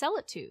yet to sell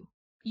it to.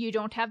 You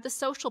don't have the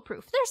social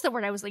proof. There's the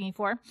word I was looking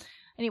for.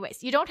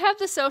 Anyways, you don't have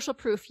the social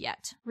proof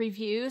yet.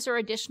 Reviews or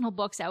additional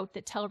books out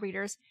that tell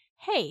readers,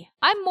 hey,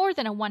 I'm more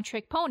than a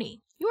one-trick pony.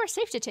 You are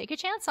safe to take a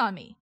chance on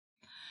me.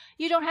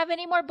 You don't have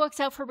any more books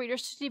out for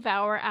readers to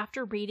devour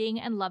after reading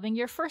and loving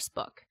your first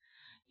book.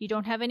 You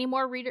don't have any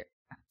more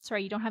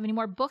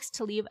books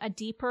to leave a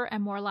deeper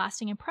and more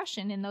lasting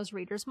impression in those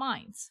readers'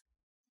 minds.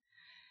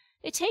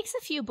 It takes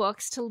a few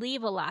books to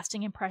leave a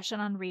lasting impression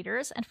on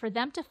readers and for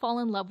them to fall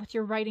in love with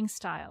your writing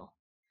style.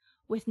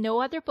 With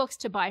no other books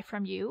to buy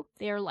from you,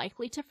 they are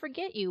likely to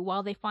forget you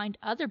while they find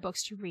other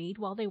books to read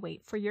while they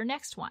wait for your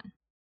next one.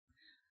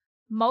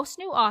 Most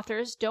new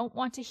authors don't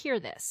want to hear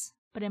this,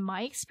 but in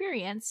my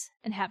experience,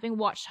 and having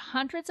watched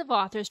hundreds of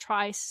authors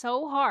try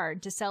so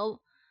hard to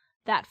sell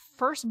that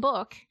first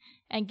book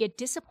and get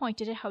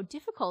disappointed at how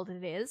difficult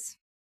it is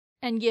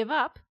and give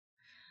up,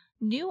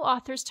 new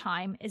authors'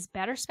 time is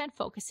better spent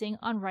focusing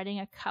on writing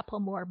a couple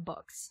more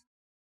books.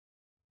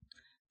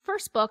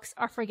 First books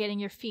are for getting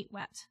your feet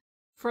wet,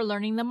 for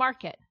learning the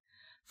market,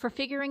 for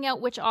figuring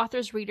out which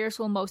authors' readers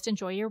will most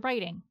enjoy your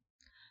writing,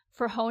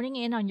 for honing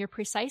in on your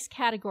precise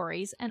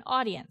categories and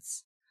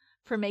audience,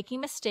 for making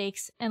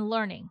mistakes and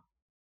learning,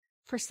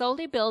 for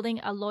slowly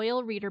building a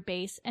loyal reader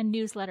base and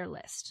newsletter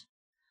list,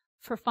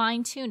 for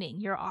fine-tuning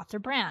your author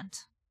brand?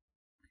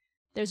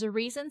 There's a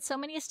reason so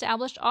many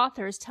established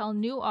authors tell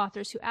new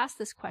authors who ask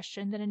this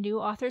question that a new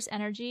author's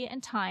energy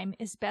and time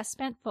is best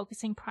spent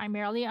focusing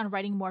primarily on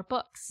writing more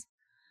books.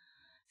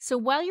 So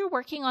while you're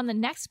working on the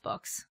next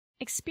books,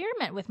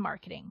 experiment with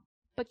marketing,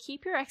 but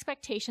keep your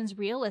expectations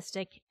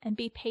realistic and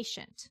be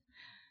patient.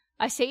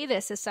 I say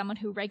this as someone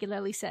who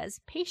regularly says,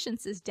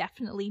 patience is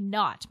definitely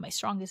not my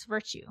strongest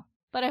virtue,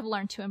 but I've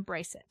learned to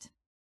embrace it.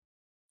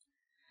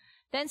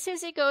 Then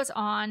Susie goes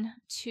on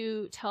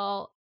to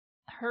tell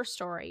her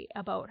story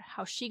about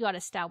how she got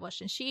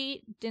established, and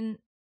she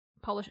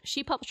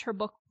published her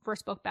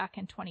first book back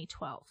in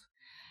 2012.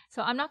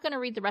 So I'm not going to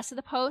read the rest of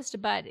the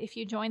post, but if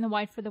you join the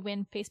Wide for the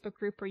Win Facebook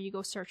group or you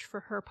go search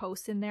for her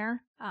post in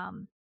there,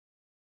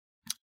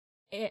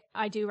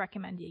 I do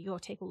recommend you go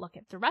take a look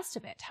at the rest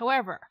of it.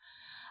 However,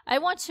 I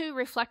want to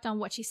reflect on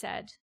what she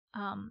said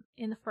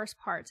in the first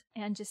part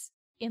and just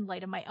in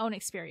light of my own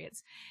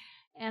experience.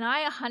 And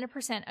I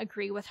 100%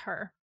 agree with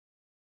her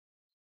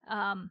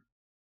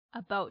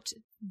about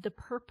the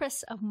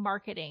purpose of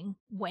marketing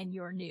when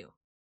you're new.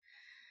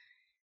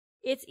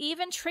 It's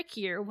even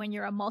trickier when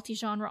you're a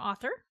multi-genre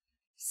author,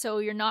 so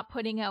you're not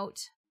putting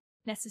out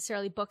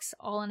necessarily books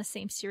all in the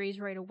same series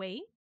right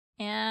away,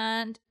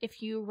 and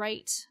if you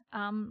write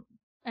and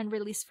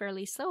release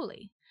fairly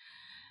slowly.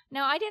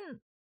 Now, I didn't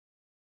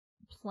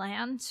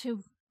plan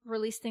to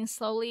release things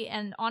slowly,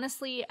 and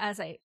honestly, as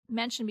I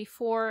mentioned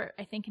before,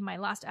 I think in my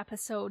last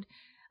episode,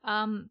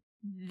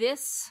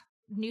 this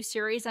new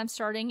series I'm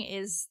starting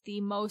is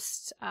the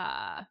most,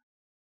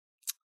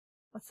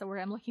 what's the word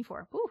I'm looking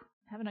for? Ooh,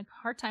 having a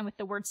hard time with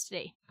the words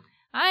today.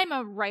 I'm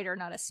a writer,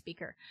 not a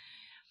speaker.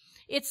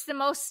 It's the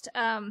most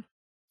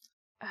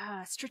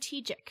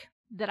strategic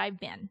that I've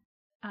been.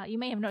 You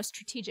may have noticed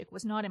strategic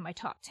was not in my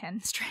top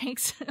 10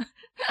 strengths.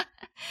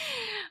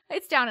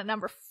 It's down at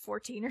number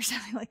 14 or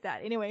something like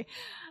that. Anyway,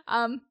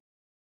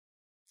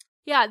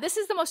 yeah, this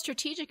is the most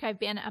strategic I've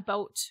been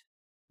about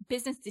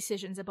business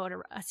decisions about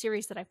a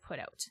series that I've put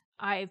out.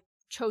 I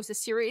chose a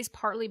series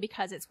partly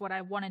because it's what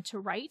I wanted to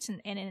write and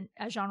in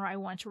a genre I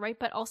wanted to write,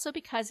 but also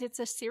because it's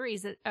a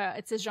series that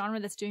it's a genre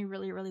that's doing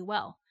really, really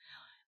well.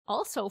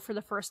 Also, for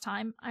the first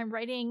time, I'm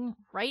writing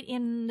right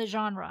in the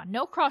genre.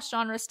 No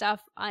cross-genre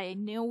stuff. I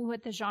knew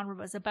what the genre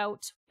was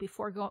about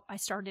before I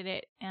started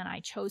it, and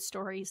I chose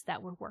stories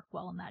that would work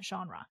well in that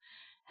genre.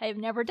 I've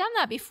never done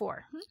that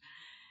before.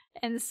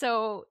 And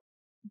so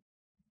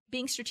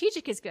being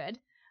strategic is good.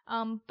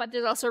 But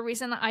there's also a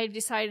reason I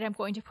decided I'm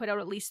going to put out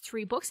at least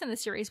 3 books in the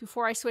series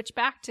before I switch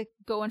back to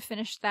go and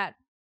finish that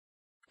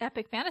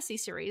epic fantasy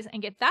series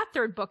and get that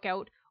 3rd book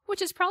out,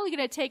 which is probably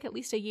going to take at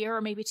least a year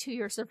or maybe 2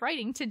 years of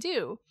writing to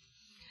do.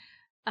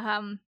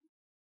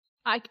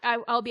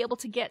 I'll be able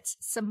to get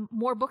some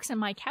more books in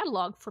my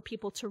catalog for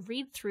people to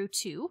read through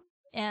too.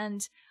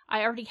 And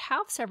I already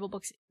have several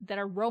books that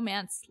are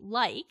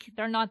romance-like.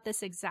 They're not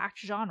this exact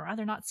genre.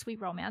 They're not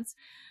sweet romance.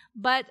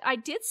 But I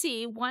did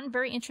see one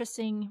very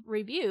interesting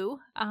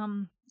review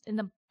in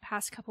the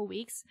past couple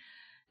weeks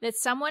that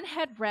someone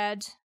had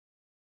read,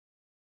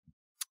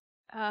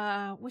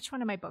 which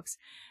one of my books?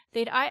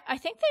 I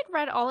think they'd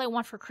read All I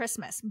Want for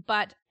Christmas,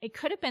 but it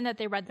could have been that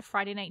they read The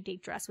Friday Night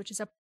Date Dress, which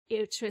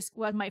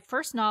was my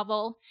first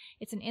novel.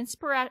 It's an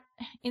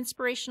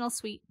inspirational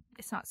sweet.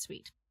 It's not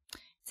sweet.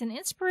 It's an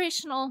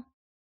inspirational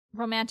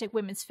romantic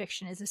women's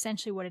fiction is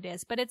essentially what it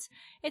is, but it's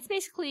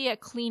basically a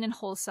clean and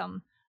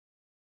wholesome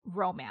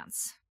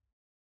romance,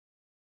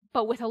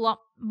 but with a lot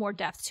more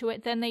depth to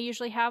it than they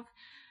usually have.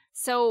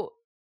 So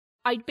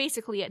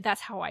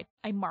that's how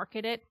I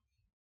market it,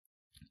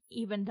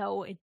 even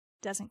though it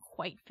doesn't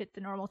quite fit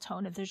the normal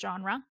tone of the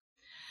genre.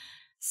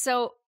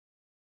 So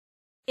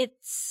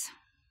it's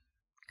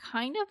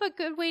kind of a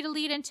good way to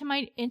lead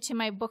into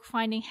my book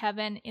Finding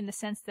Heaven, in the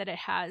sense that it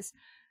has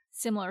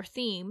similar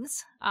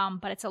themes,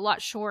 but it's a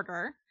lot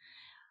shorter.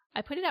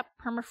 I put it up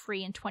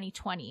perma-free in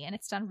 2020, and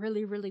it's done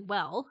really, really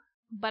well.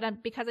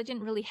 But because I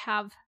didn't really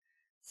have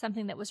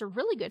something that was a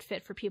really good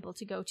fit for people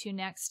to go to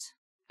next,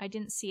 I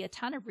didn't see a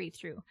ton of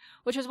read-through,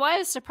 which is why I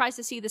was surprised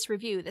to see this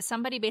review that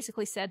somebody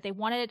basically said they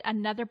wanted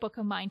another book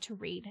of mine to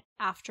read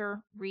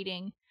after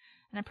reading,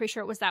 and I'm pretty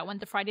sure it was that one,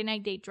 The Friday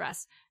Night Date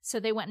Dress.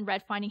 So they went and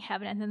read Finding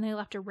Heaven, and then they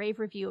left a rave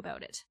review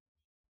about it.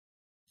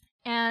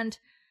 And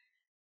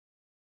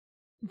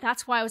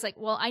that's why I was like,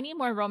 well, I need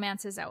more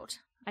romances out.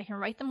 I can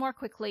write them more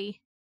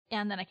quickly,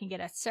 and then I can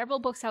get several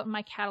books out in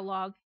my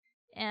catalog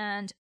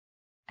and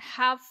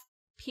have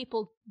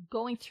people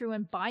going through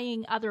and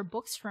buying other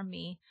books from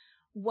me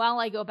while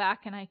I go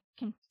back and I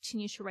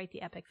continue to write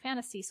the epic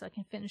fantasy, so I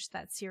can finish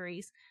that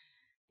series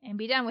and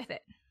be done with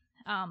it.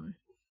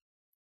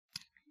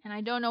 And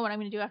I don't know what I'm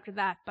going to do after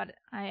that, but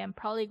I am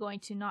probably going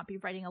to not be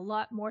writing a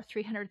lot more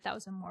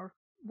 300,000 more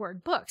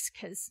word books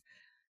because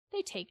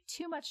they take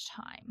too much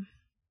time,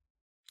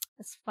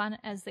 as fun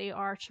as they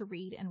are to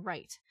read and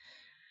write.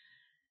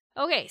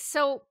 Okay,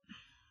 so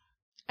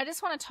I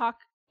just want to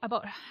talk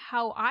about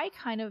how I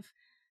kind of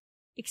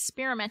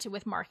experimented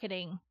with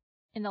marketing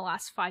in the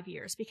last 5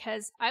 years,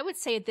 because I would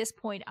say at this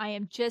point I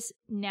am just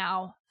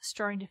now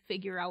starting to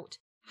figure out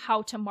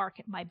how to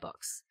market my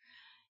books.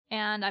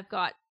 And I've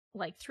got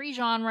like 3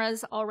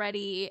 genres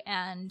already,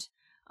 and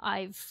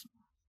I've,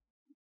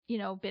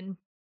 been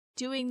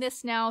doing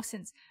this now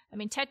since,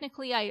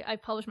 technically I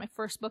published my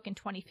first book in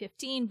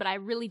 2015, but I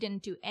really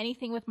didn't do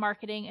anything with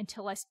marketing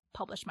until I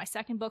published my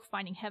second book,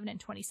 Finding Heaven, in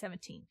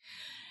 2017.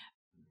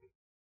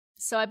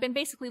 So I've been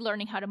basically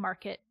learning how to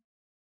market.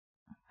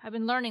 I've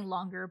been learning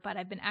longer, but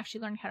I've been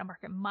actually learning how to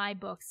market my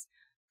books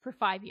for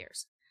 5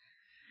 years.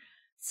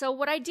 So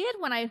what I did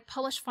when I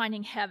published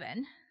Finding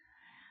Heaven,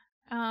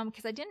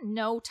 because I didn't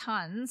know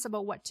tons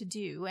about what to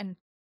do, and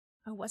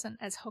I wasn't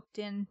as hooked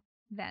in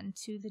then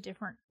to the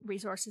different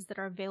resources that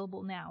are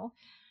available now,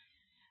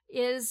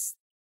 is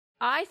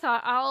I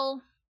thought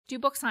I'll do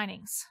book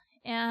signings.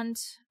 And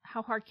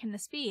how hard can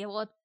this be?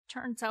 Well, it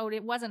turns out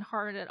it wasn't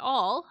hard at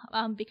all,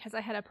 because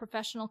I had a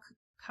professional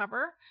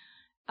cover.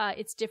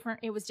 It's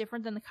different. It was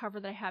different than the cover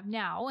that I have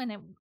now, and it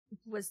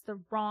was the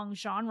wrong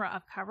genre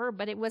of cover,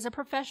 but it was a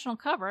professional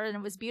cover and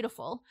it was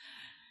beautiful.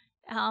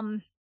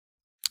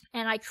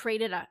 And I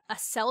created a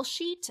sell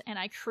sheet, and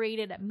I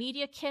created a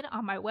media kit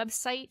on my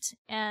website,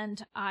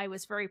 and I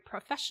was very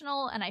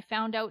professional. And I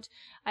found out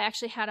I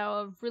actually had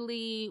I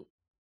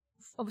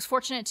was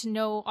fortunate to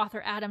know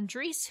author Adam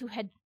Dries, who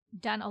had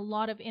done a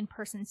lot of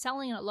in-person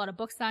selling and a lot of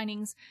book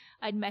signings.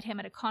 I'd met him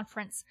at a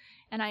conference,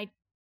 and I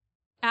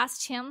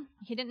asked him,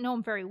 he didn't know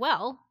him very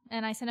well,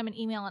 and I sent him an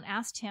email and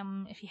asked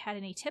him if he had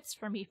any tips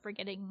for me for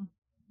getting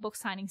book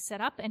signings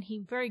set up, and he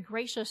very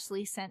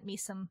graciously sent me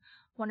some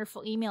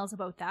wonderful emails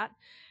about that.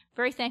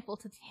 Very thankful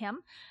to him.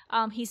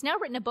 He's now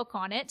written a book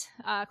on it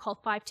called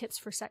 5 Tips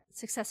for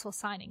Successful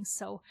Signings.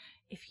 So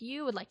if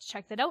you would like to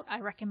check that out, I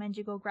recommend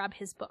you go grab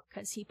his book,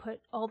 because he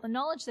put all the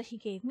knowledge that he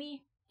gave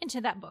me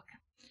into that book.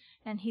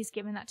 And he's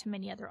given that to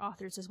many other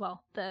authors as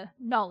well, the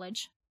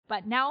knowledge.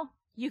 But now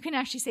you can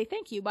actually say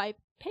thank you by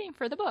paying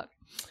for the book.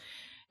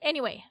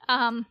 Anyway,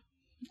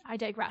 I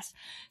digress.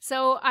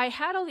 So I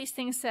had all these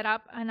things set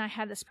up, and I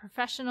had this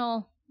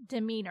professional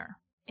demeanor.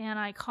 And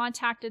I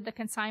contacted the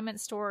consignment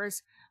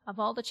stores of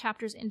all the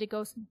Chapters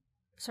Indigo,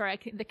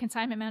 the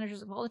consignment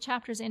managers of all the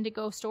Chapters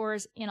Indigo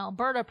stores in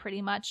Alberta,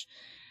 pretty much.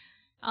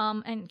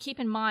 And keep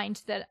in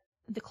mind that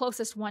the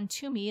closest one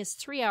to me is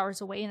 3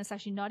 hours away, and it's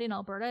actually not in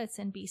Alberta, it's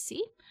in BC,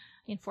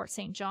 in Fort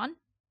St. John.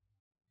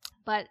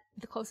 But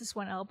the closest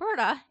one in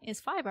Alberta is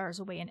 5 hours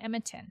away in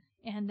Edmonton.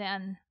 And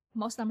then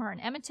most of them are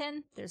in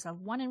Edmonton. There's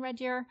one in Red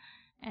Deer,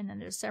 and then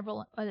there's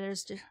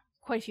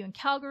quite a few in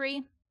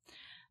Calgary.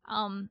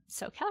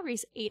 So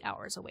Calgary's 8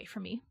 hours away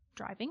from me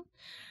driving.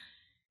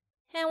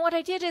 And what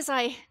I did is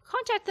I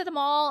contacted them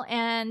all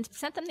and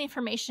sent them the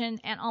information,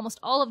 and almost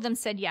all of them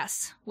said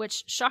yes,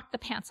 which shocked the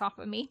pants off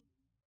of me.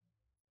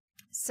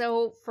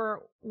 So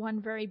for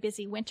one very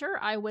busy winter,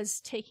 I was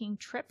taking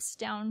trips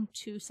down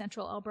to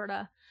central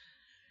Alberta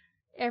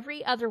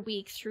every other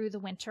week through the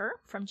winter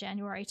from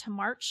January to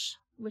March,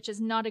 which is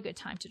not a good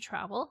time to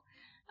travel.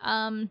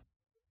 And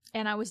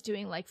I was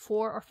doing like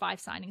 4 or 5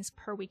 signings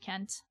per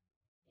weekend.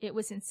 It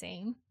was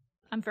insane.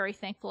 I'm very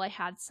thankful I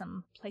had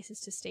some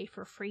places to stay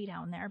for free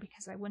down there,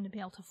 because I wouldn't have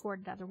been able to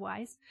afford it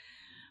otherwise.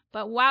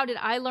 But wow, did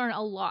I learn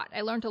a lot.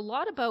 I learned a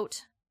lot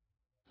about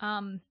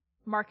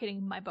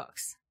marketing my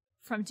books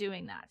from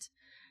doing that.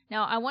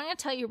 Now, I want to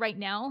tell you right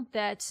now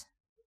that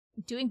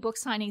doing book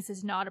signings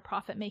is not a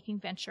profit-making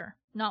venture.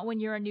 Not when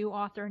you're a new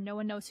author, no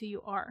one knows who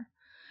you are.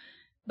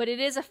 But it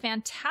is a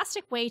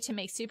fantastic way to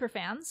make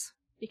superfans,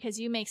 because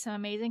you make some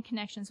amazing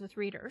connections with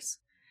readers.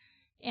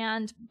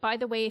 And by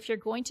the way, if you're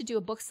going to do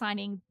a book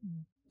signing,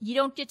 you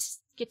don't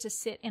get to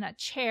sit in a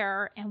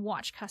chair and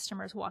watch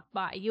customers walk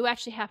by. You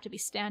actually have to be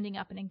standing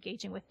up and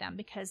engaging with them,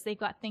 because they've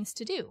got things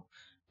to do.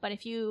 But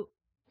if you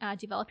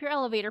develop your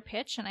elevator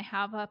pitch, and I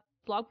have a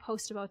blog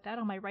post about that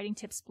on my Writing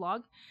Tips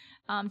blog,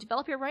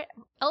 develop your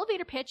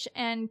elevator pitch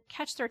and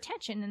catch their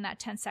attention in that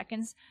 10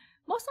 seconds.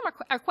 Most of them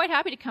are quite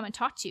happy to come and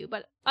talk to you,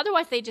 but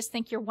otherwise they just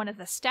think you're one of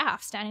the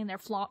staff standing there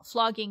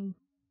flogging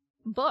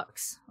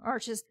books, or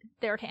just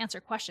there to answer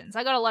questions.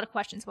 I got a lot of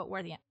questions about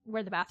where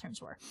the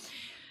bathrooms were.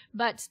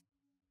 But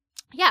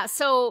yeah,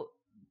 so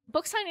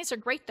book signings are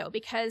great though,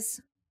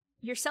 because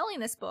you're selling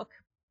this book,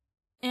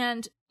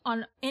 and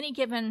on any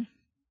given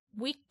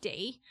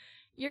weekday,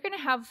 you're going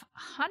to have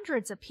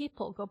hundreds of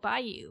people go by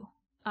you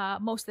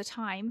most of the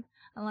time,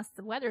 unless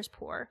the weather's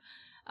poor,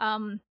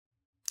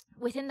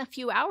 within the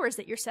few hours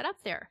that you're set up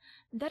there.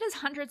 That is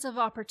hundreds of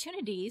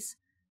opportunities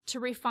to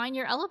refine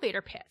your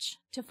elevator pitch,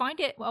 to find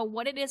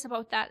what it is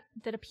about that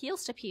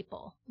appeals to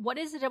people. What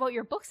is it about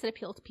your books that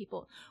appeal to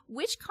people?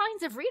 Which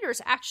kinds of readers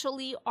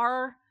actually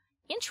are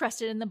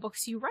interested in the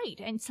books you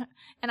write? And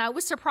I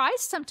was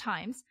surprised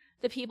sometimes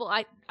the people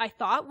I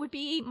thought would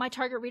be my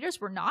target readers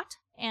were not.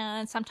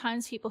 And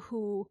sometimes people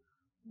who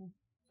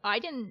I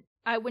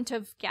wouldn't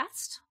have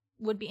guessed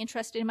would be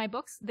interested in my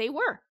books, they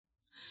were.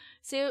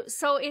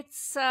 So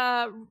it's,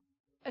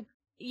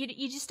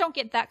 you just don't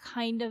get that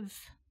kind of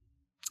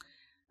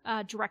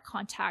direct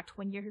contact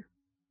when you're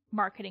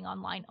marketing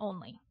online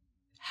only.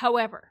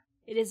 However,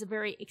 it is a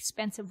very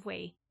expensive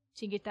way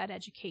to get that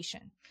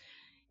education.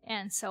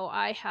 And so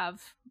I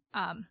have,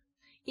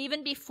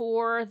 Even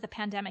before the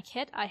pandemic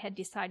hit, I had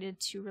decided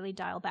to really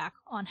dial back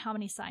on how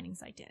many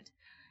signings I did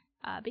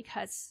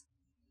because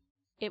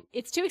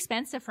it's too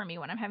expensive for me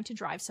when I'm having to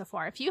drive so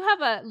far. If you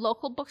have a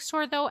local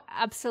bookstore, though,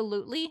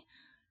 absolutely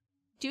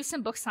do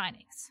some book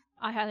signings.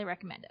 I highly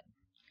recommend it.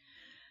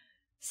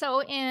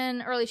 So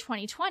in early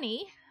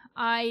 2020,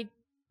 I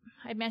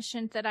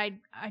mentioned that I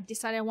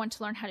decided I wanted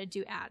to learn how to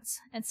do ads.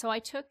 And so I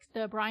took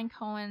the Brian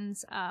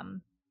Cohen's,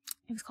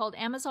 it was called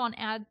Amazon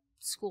Ad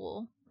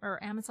School,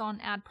 or Amazon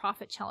Ad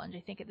Profit Challenge, I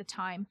think at the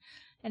time.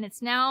 And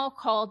it's now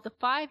called the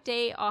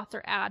 5-Day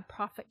Author Ad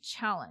Profit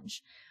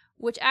Challenge,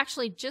 which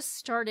actually just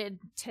started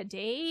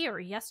today or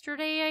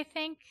yesterday, I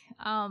think.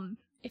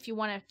 If you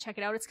want to check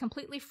it out, it's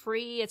completely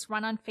free. It's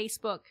run on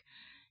Facebook.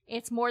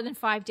 It's more than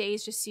 5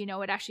 days, just so you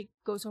know. It actually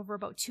goes over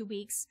about 2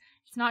 weeks.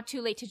 It's not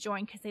too late to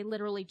join because they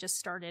literally just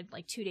started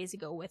like 2 days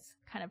ago with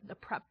kind of the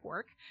prep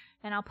work.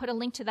 And I'll put a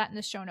link to that in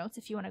the show notes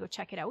if you want to go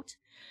check it out.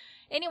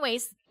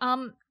 Anyways,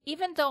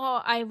 even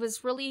though I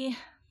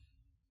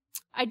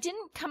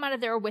didn't come out of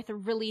there with a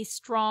really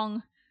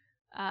strong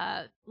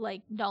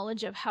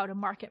knowledge of how to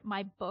market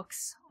my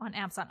books on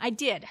Amazon. I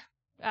did.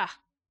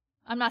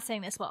 I'm not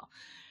saying this well.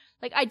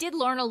 Like, I did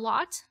learn a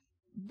lot,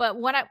 but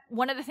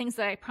one of the things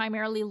that I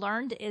primarily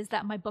learned is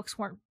that my books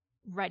weren't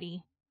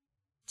ready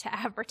to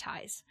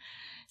advertise.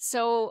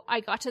 So I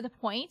got to the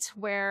point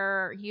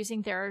where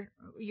using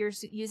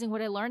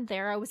what I learned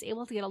there, I was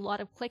able to get a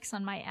lot of clicks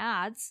on my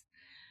ads,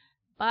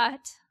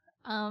 but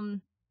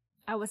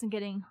I wasn't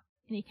getting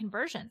any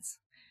conversions.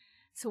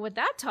 So what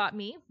that taught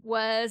me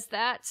was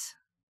that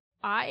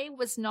I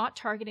was not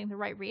targeting the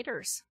right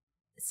readers.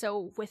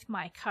 So with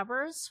my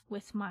covers,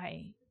 with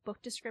my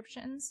book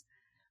descriptions,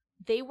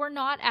 they were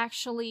not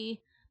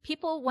actually,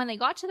 people, when they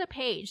got to the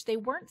page, they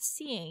weren't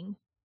seeing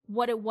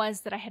what it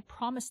was that I had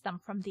promised them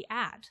from the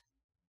ad,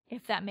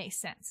 if that makes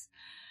sense.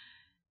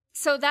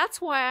 So that's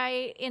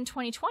why in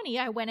 2020,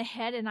 I went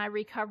ahead and I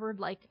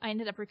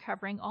ended up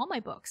recovering all my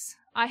books.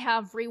 I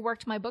have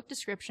reworked my book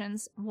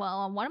descriptions. Well,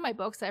 on one of my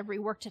books, I've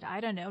reworked it, I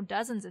don't know,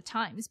 dozens of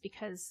times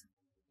because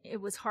it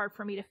was hard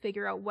for me to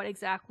figure out what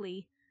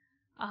exactly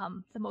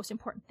the most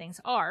important things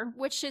are,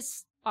 which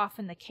is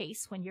often the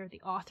case when you're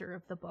the author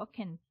of the book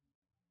and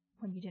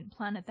when you didn't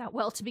plan it that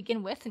well to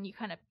begin with and you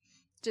kind of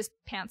just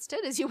pantsed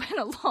it as you went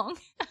along.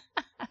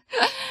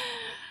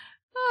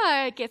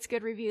 It gets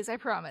good reviews, I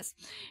promise.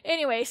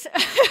 Anyways,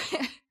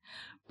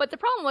 but the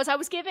problem was I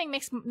was giving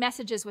mixed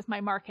messages with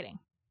my marketing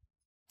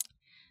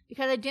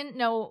because I didn't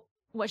know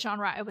what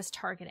genre I was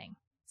targeting.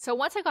 So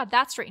once I got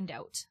that straightened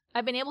out,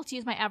 I've been able to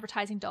use my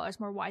advertising dollars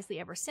more wisely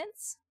ever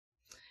since.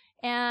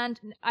 And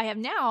I have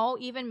now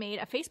even made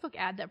a Facebook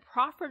ad that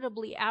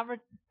profitably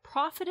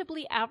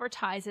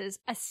advertises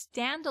a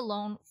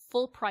standalone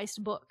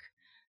full-priced book,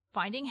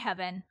 Finding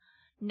Heaven.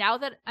 Now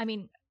that,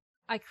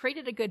 I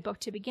created a good book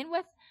to begin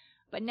with,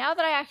 but now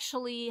that I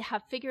actually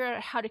have figured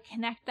out how to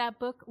connect that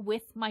book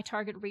with my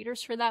target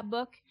readers for that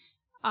book,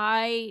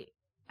 I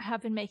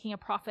have been making a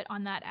profit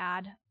on that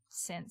ad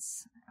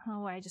since,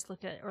 I just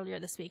looked at it earlier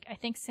this week. I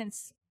think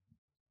since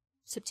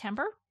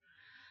September.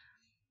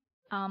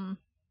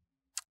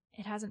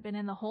 It hasn't been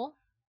in the hole,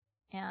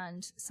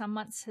 and some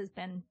months has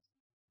been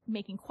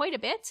making quite a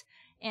bit.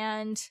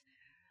 And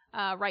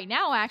right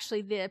now,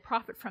 actually, the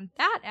profit from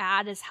that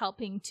ad is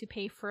helping to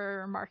pay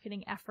for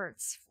marketing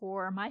efforts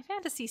for my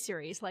fantasy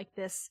series, like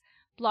this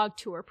blog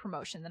tour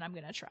promotion that I'm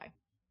going to try.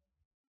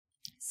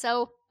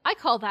 So I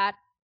call that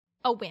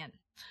a win.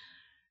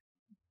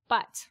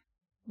 But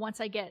once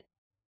I get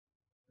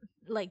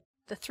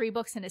the 3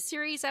 books in a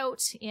series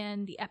out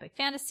in the epic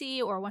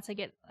fantasy, or once I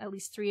get at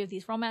least 3 of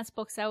these romance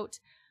books out,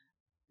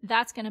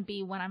 that's going to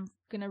be when I'm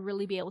going to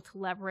really be able to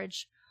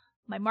leverage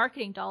my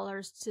marketing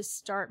dollars to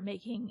start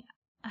making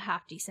a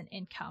half decent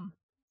income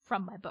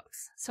from my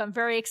books. So I'm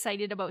very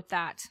excited about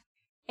that.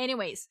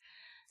 Anyways,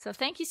 so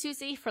thank you,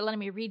 Susie, for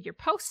letting me read your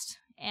post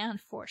and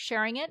for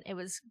sharing it. It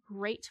was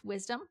great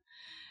wisdom.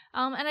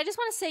 And I just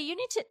want to say, you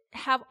need to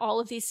have all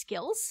of these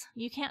skills.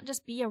 You can't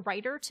just be a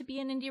writer to be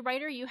an indie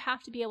writer. You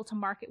have to be able to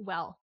market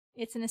well.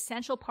 It's an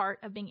essential part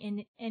of being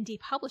an indie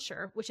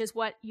publisher, which is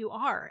what you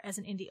are as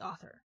an indie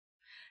author.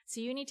 So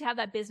you need to have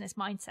that business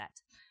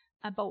mindset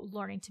about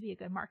learning to be a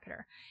good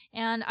marketer.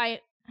 And I'm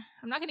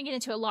not going to get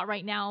into a lot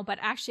right now, but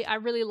actually I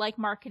really like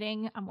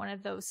marketing. I'm one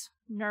of those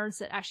nerds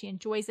that actually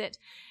enjoys it.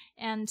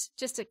 And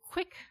just a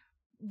quick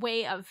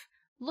way of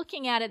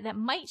looking at it that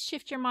might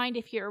shift your mind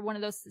if you're one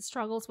of those that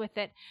struggles with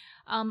it.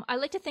 I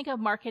like to think of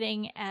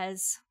marketing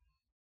as,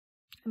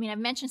 I've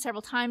mentioned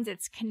several times,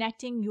 it's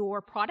connecting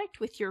your product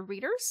with your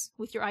readers,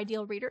 with your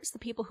ideal readers, the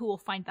people who will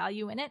find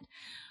value in it.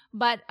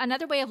 But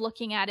another way of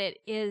looking at it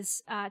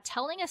is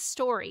telling a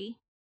story,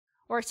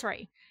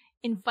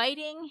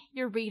 inviting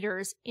your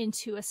readers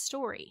into a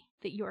story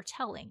that you're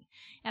telling.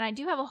 And I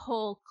do have a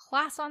whole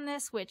class on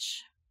this,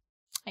 which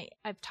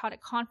I've taught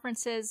at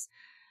conferences.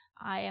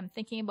 I am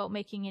thinking about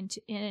making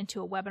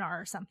into a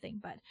webinar or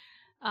something. But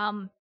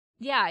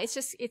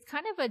it's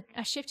kind of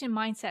a shift in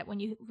mindset when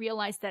you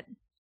realize that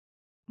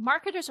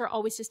marketers are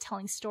always just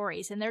telling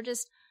stories and they're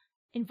just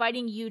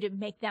inviting you to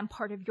make them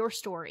part of your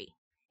story.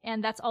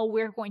 And that's all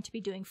we're going to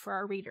be doing for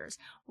our readers.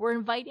 We're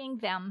inviting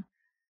them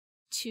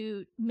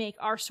to make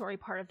our story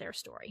part of their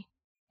story.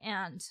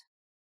 And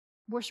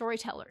we're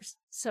storytellers.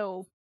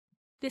 So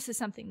this is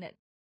something that,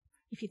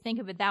 if you think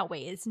of it that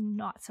way, is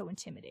not so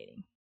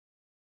intimidating.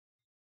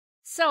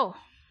 So,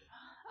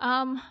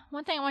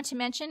 one thing I want to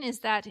mention is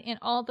that in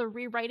all the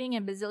rewriting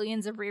and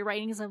bazillions of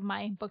rewritings of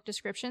my book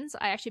descriptions,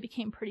 I actually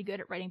became pretty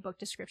good at writing book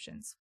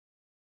descriptions.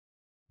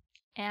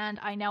 And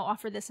I now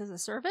offer this as a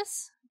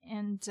service.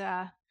 And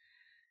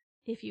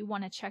if you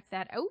want to check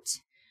that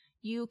out,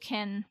 you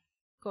can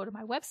go to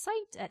my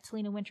website at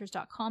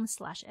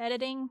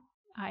talenawinters.com/editing.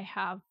 I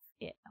have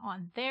it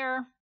on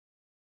there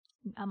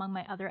among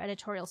my other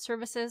editorial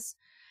services.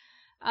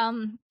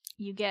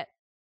 You get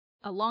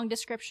a long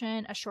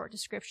description, a short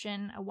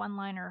description, a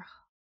one-liner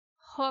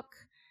hook,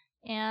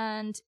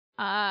 and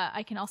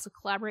I can also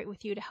collaborate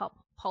with you to help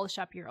polish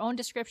up your own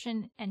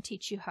description and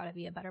teach you how to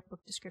be a better book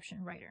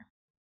description writer.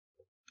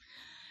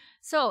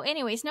 So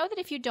anyways, know that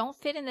if you don't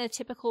fit in the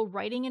typical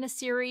writing in a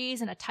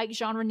series and a tight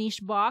genre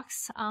niche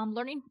box,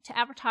 learning to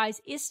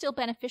advertise is still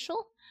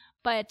beneficial,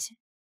 but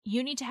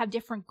you need to have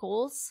different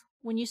goals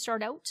when you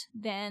start out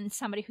than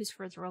somebody who's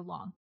further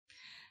along.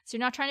 So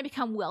you're not trying to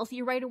become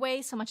wealthy right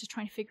away so much as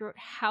trying to figure out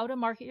how to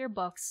market your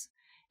books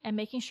and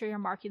making sure you're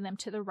marketing them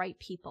to the right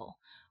people,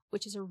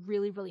 which is a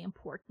really, really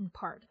important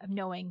part of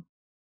knowing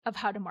of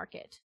how to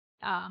market,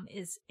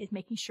 is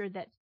making sure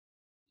that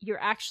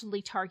you're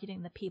actually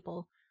targeting the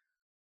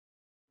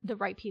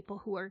right people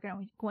who are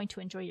going to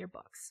enjoy your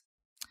books.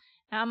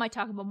 Now, I might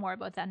talk about more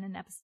about that in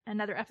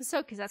another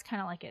episode because that's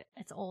kind of like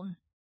its own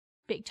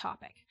big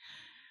topic.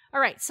 All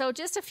right, so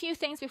just a few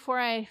things before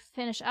I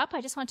finish up.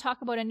 I just want to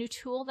talk about a new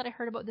tool that I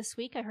heard about this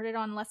week. I heard it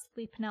on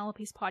Leslie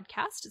Penelope's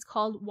podcast. It's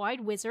called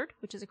Wide Wizard,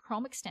 which is a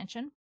Chrome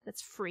extension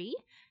that's free.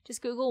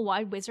 Just Google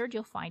Wide Wizard,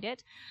 you'll find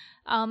it.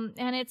 And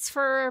it's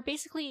for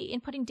basically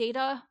inputting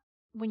data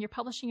when you're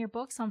publishing your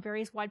books on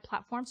various wide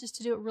platforms, just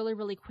to do it really,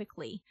 really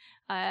quickly.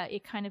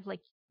 It kind of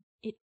like,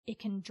 it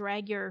can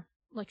drag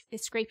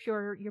scrape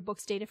your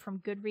book's data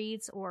from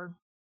Goodreads or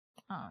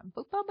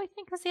BookBub, I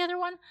think was the other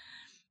one.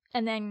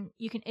 And then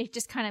it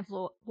just kind of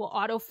will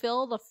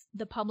autofill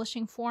the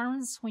publishing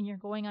forms when you're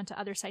going onto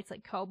other sites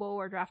like Kobo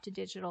or Drafted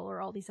Digital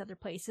or all these other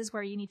places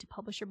where you need to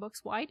publish your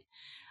books wide.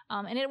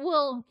 And it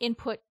will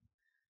input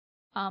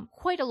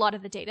quite a lot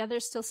of the data.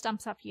 There's still some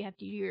stuff you have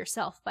to do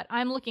yourself, but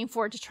I'm looking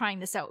forward to trying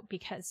this out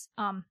because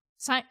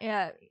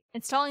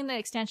installing the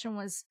extension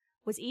was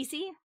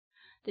easy.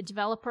 The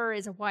developer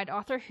is a Wide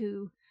author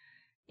who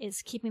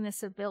is keeping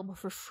this available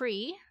for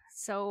free.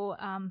 So,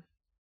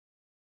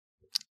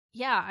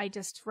 yeah, I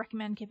just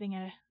recommend giving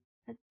it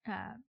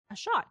a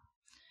shot.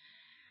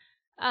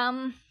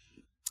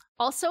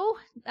 Also,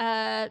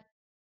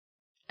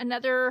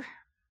 another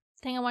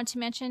thing I want to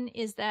mention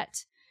is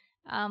that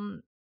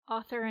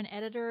author and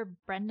editor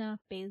Brenna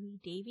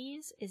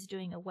Bailey-Davies is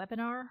doing a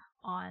webinar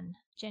on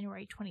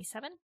January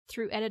 27th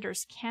through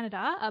Editors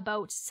Canada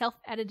about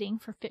self-editing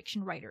for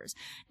fiction writers.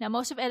 Now,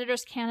 most of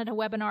Editors Canada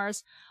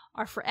webinars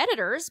are for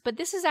editors, but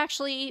this is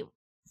actually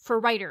for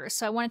writers,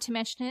 so I wanted to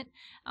mention it.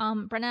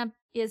 Brenna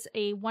is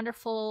a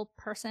wonderful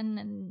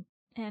person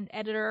and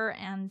editor,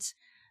 and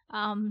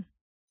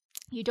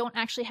you don't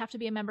actually have to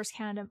be a Members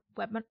Canada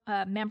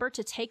member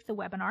to take the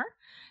webinar.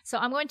 So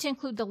I'm going to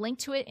include the link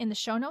to it in the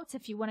show notes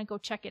if you want to go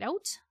check it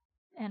out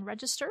and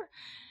register.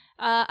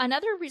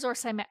 Another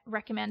resource I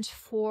recommend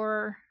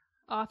for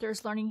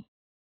authors learning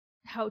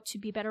how to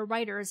be better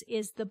writers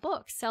is the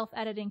book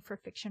Self-Editing for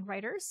Fiction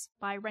Writers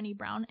by Rennie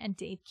Brown and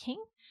Dave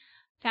King.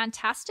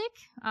 Fantastic.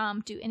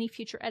 Do any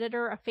future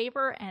editor a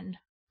favor and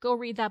go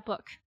read that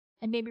book,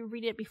 and maybe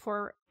read it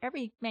before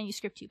every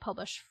manuscript you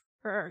publish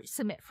or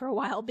submit for a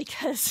while,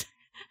 because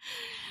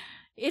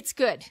it's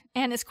good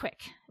and it's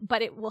quick,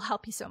 but it will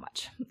help you so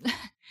much.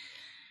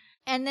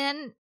 And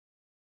then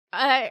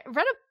I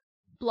read a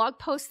blog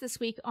post this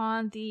week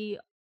on the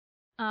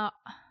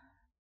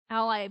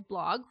Ally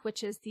blog,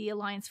 which is the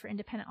Alliance for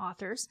Independent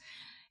Authors.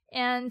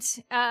 And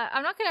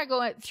I'm not going to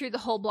go through the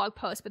whole blog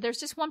post, but there's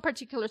just one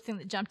particular thing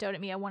that jumped out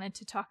at me I wanted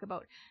to talk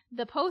about.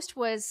 The post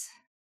was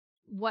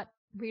What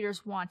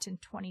Readers Want in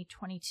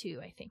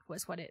 2022, I think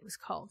was what it was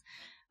called.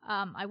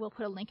 I will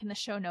put a link in the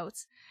show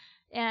notes.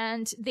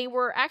 And they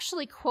were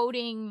actually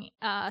quoting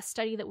a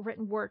survey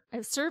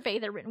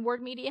that Written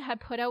Word Media had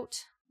put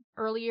out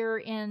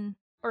earlier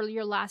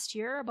last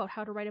year about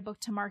how to write a book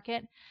to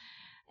market.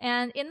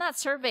 And in that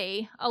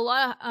survey,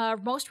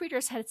 most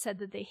readers had said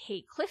that they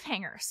hate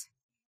cliffhangers.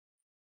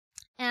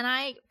 And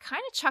I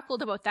kind of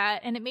chuckled about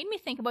that, and it made me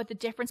think about the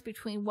difference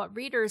between what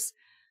readers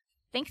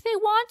think they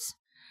want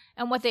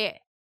and what they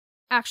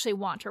actually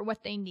want or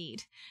what they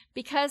need.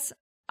 Because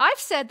I've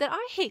said that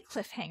I hate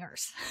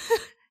cliffhangers,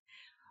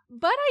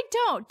 but I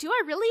don't. Do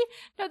I really?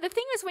 No, the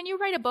thing is, when you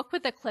write a book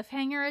with a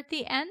cliffhanger at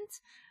the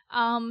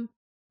end,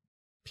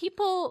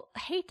 people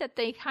hate that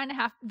they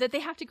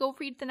have to go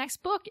read the next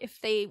book if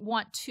they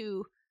want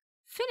to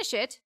finish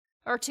it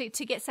or to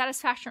get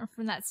satisfaction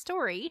from that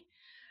story.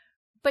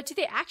 But do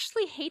they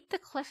actually hate the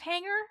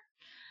cliffhanger?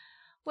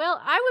 Well,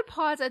 I would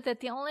posit that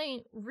the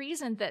only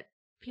reason that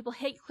people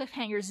hate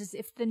cliffhangers is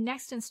if the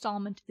next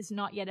installment is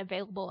not yet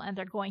available and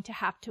they're going to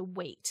have to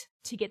wait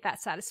to get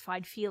that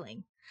satisfied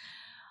feeling.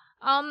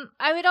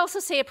 I would also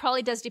say it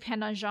probably does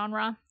depend on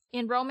genre.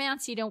 In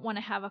romance, you don't want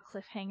to have a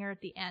cliffhanger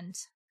at the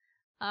end.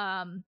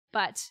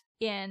 But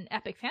in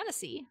epic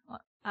fantasy,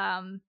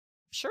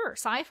 sure.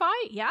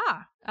 Sci-fi,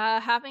 yeah.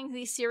 Having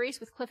these series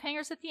with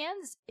cliffhangers at the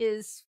end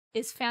is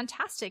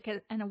fantastic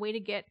and a way to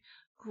get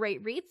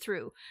great read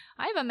through.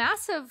 I have a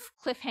massive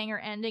cliffhanger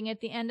ending at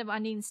the end of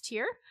Undine's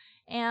Tear,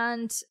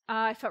 and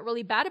I felt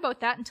really bad about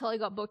that until I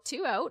got book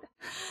 2 out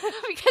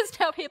because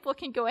now people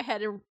can go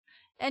ahead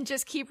and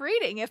just keep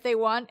reading if they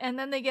want, and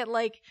then they get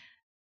like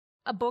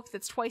a book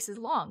that's twice as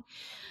long.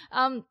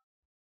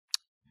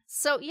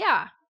 So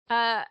yeah,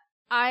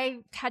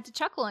 I had to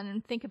chuckle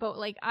and think about,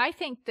 like, I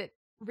think that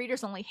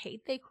readers only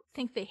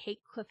think they hate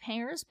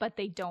cliffhangers, but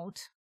they don't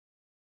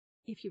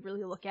if you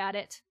really look at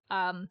it.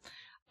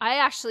 I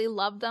actually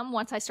love them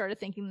once I started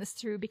thinking this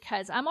through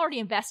because I'm already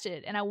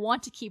invested and I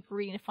want to keep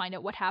reading to find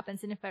out what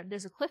happens. And if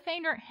there's a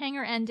cliffhanger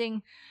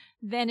ending,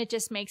 then it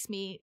just makes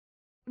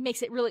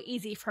it really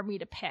easy for me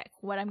to pick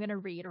what I'm going to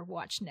read or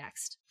watch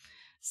next.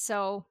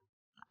 So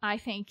I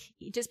think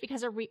just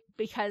because the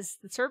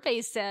survey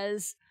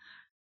says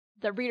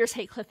the readers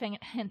hate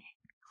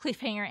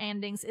cliffhanger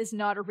endings is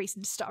not a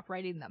reason to stop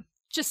writing them,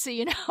 just so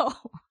you know.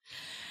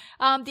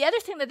 The other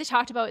thing that they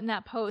talked about in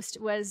that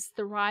post was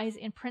the rise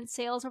in print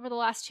sales over the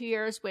last 2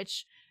 years,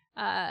 which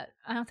I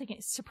don't think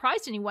it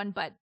surprised anyone,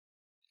 but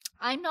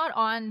I'm not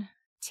on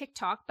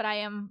TikTok, but I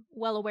am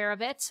well aware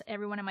of it.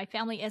 Everyone in my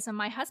family is, and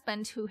my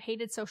husband, who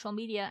hated social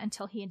media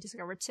until he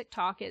discovered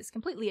TikTok, is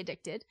completely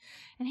addicted.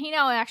 And he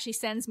now actually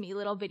sends me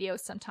little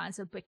videos sometimes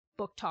of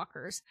book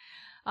talkers.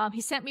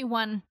 He sent me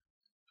one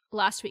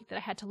last week that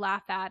I had to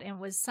laugh at, and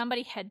was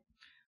somebody had,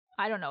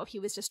 I don't know if he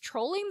was just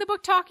trolling the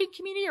book talking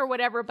community or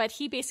whatever, but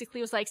he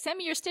basically was like, send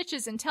me your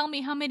stitches and tell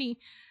me how many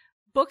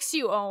books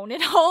you own.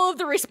 And all of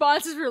the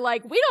responses were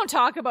like, we don't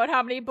talk about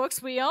how many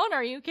books we own.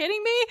 Are you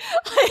kidding me?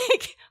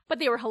 But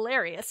they were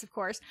hilarious, of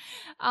course.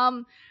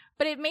 But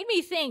it made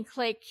me think,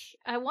 like,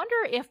 I wonder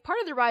if part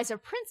of the rise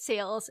of print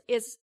sales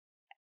is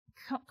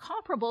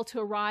comparable to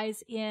a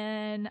rise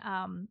in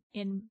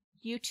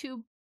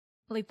YouTube,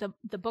 like the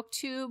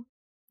BookTube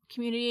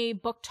community,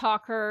 book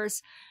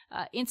talkers,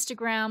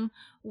 Instagram,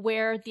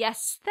 where the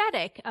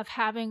aesthetic of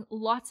having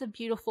lots of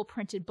beautiful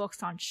printed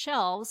books on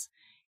shelves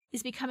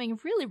is becoming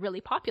really,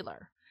 really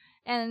popular.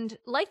 And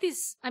like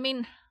these, I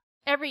mean,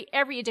 every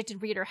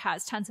addicted reader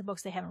has tons of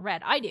books they haven't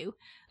read. I do.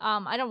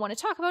 I don't want to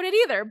talk about it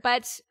either,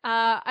 but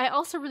I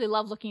also really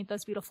love looking at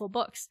those beautiful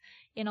books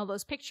in all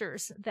those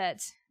pictures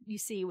that you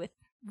see with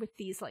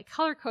these like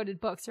color-coded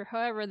books or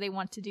however they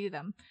want to do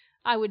them.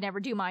 I would never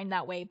do mine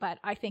that way, but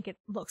I think it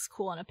looks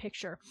cool in a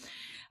picture.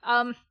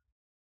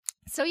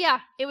 So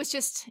yeah, it was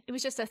just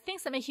a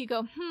things that make you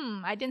go,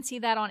 I didn't see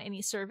that on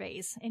any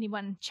surveys.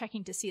 Anyone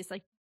checking to see is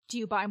like, do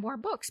you buy more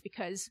books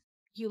because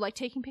you like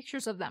taking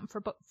pictures of them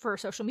for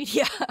social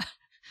media?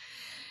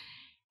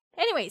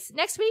 Anyways,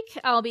 next week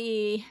I'll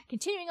be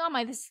continuing on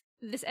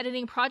this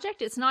editing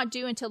project. It's not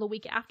due until the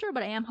week after,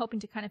 but I am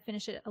hoping to kind of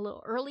finish it a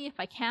little early if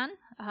I can,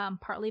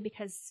 partly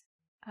because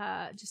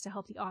just to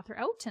help the author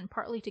out, and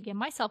partly to give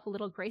myself a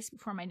little grace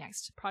before my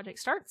next project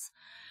starts.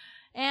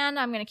 And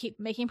I'm going to keep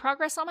making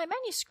progress on my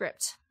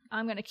manuscript.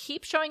 I'm going to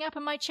keep showing up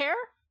in my chair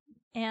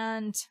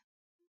and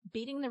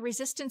beating the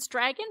resistance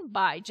dragon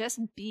by just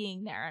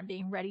being there and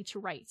being ready to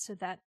write, so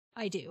that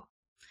I do.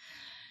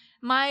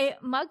 My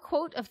mug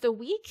quote of the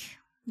week,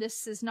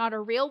 this is not a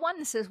real one.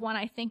 This is one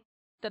I think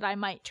that I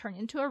might turn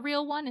into a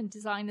real one and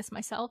design this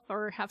myself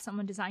or have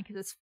someone design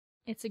because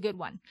it's a good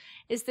one,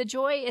 is the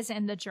joy is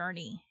in the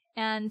journey.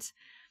 And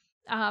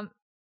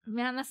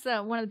man, that's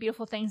one of the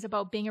beautiful things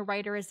about being a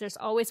writer is there's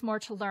always more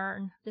to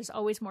learn. There's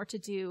always more to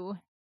do.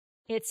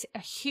 It's a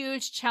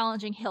huge,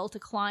 challenging hill to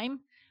climb,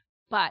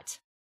 but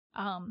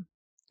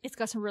it's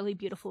got some really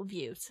beautiful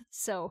views.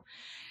 So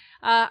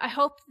I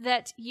hope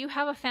that you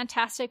have a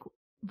fantastic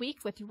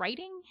week with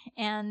writing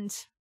and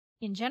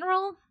in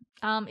general.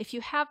 If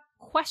you have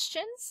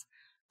questions,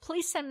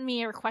 please send me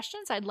your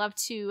questions. I'd love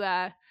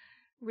to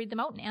read them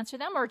out and answer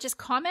them, or just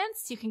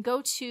comments. You can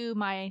go to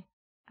my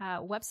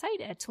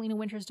website at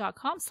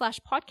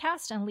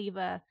talinawinters.com/podcast and leave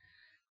a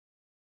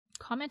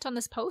comment on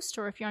this post,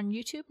 or if you're on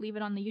YouTube, leave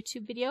it on the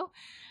YouTube video.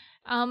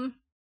 Or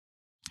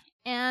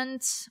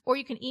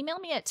you can email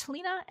me at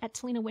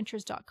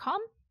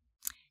talina@talinawinters.com.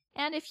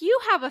 And if you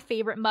have a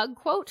favorite mug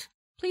quote,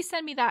 please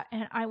send me that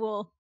and I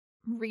will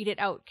read it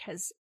out,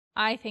 because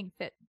I think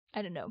that,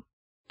 I don't know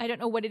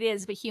what it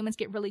is, but humans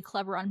get really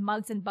clever on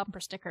mugs and bumper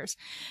stickers.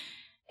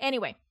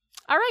 Anyway,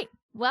 all right.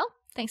 Well,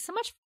 thanks so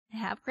much.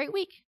 Have a great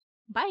week.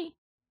 Bye.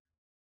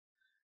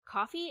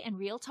 Coffee and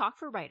Real Talk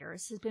for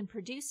Writers has been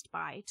produced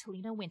by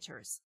Talina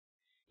Winters.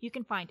 You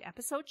can find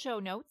episode show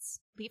notes,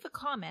 leave a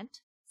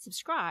comment,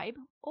 subscribe,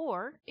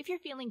 or, if you're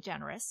feeling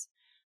generous,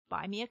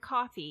 buy me a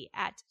coffee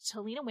at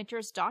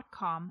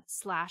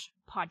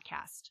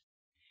talinawinters.com/podcast.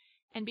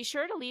 And be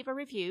sure to leave a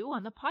review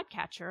on the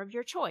podcatcher of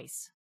your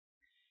choice.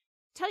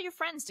 Tell your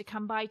friends to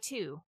come by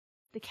too.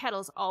 The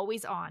kettle's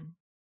always on.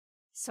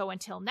 So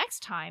until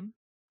next time,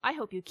 I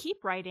hope you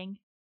keep writing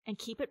and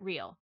keep it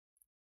real.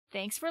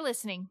 Thanks for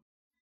listening.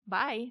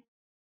 Bye.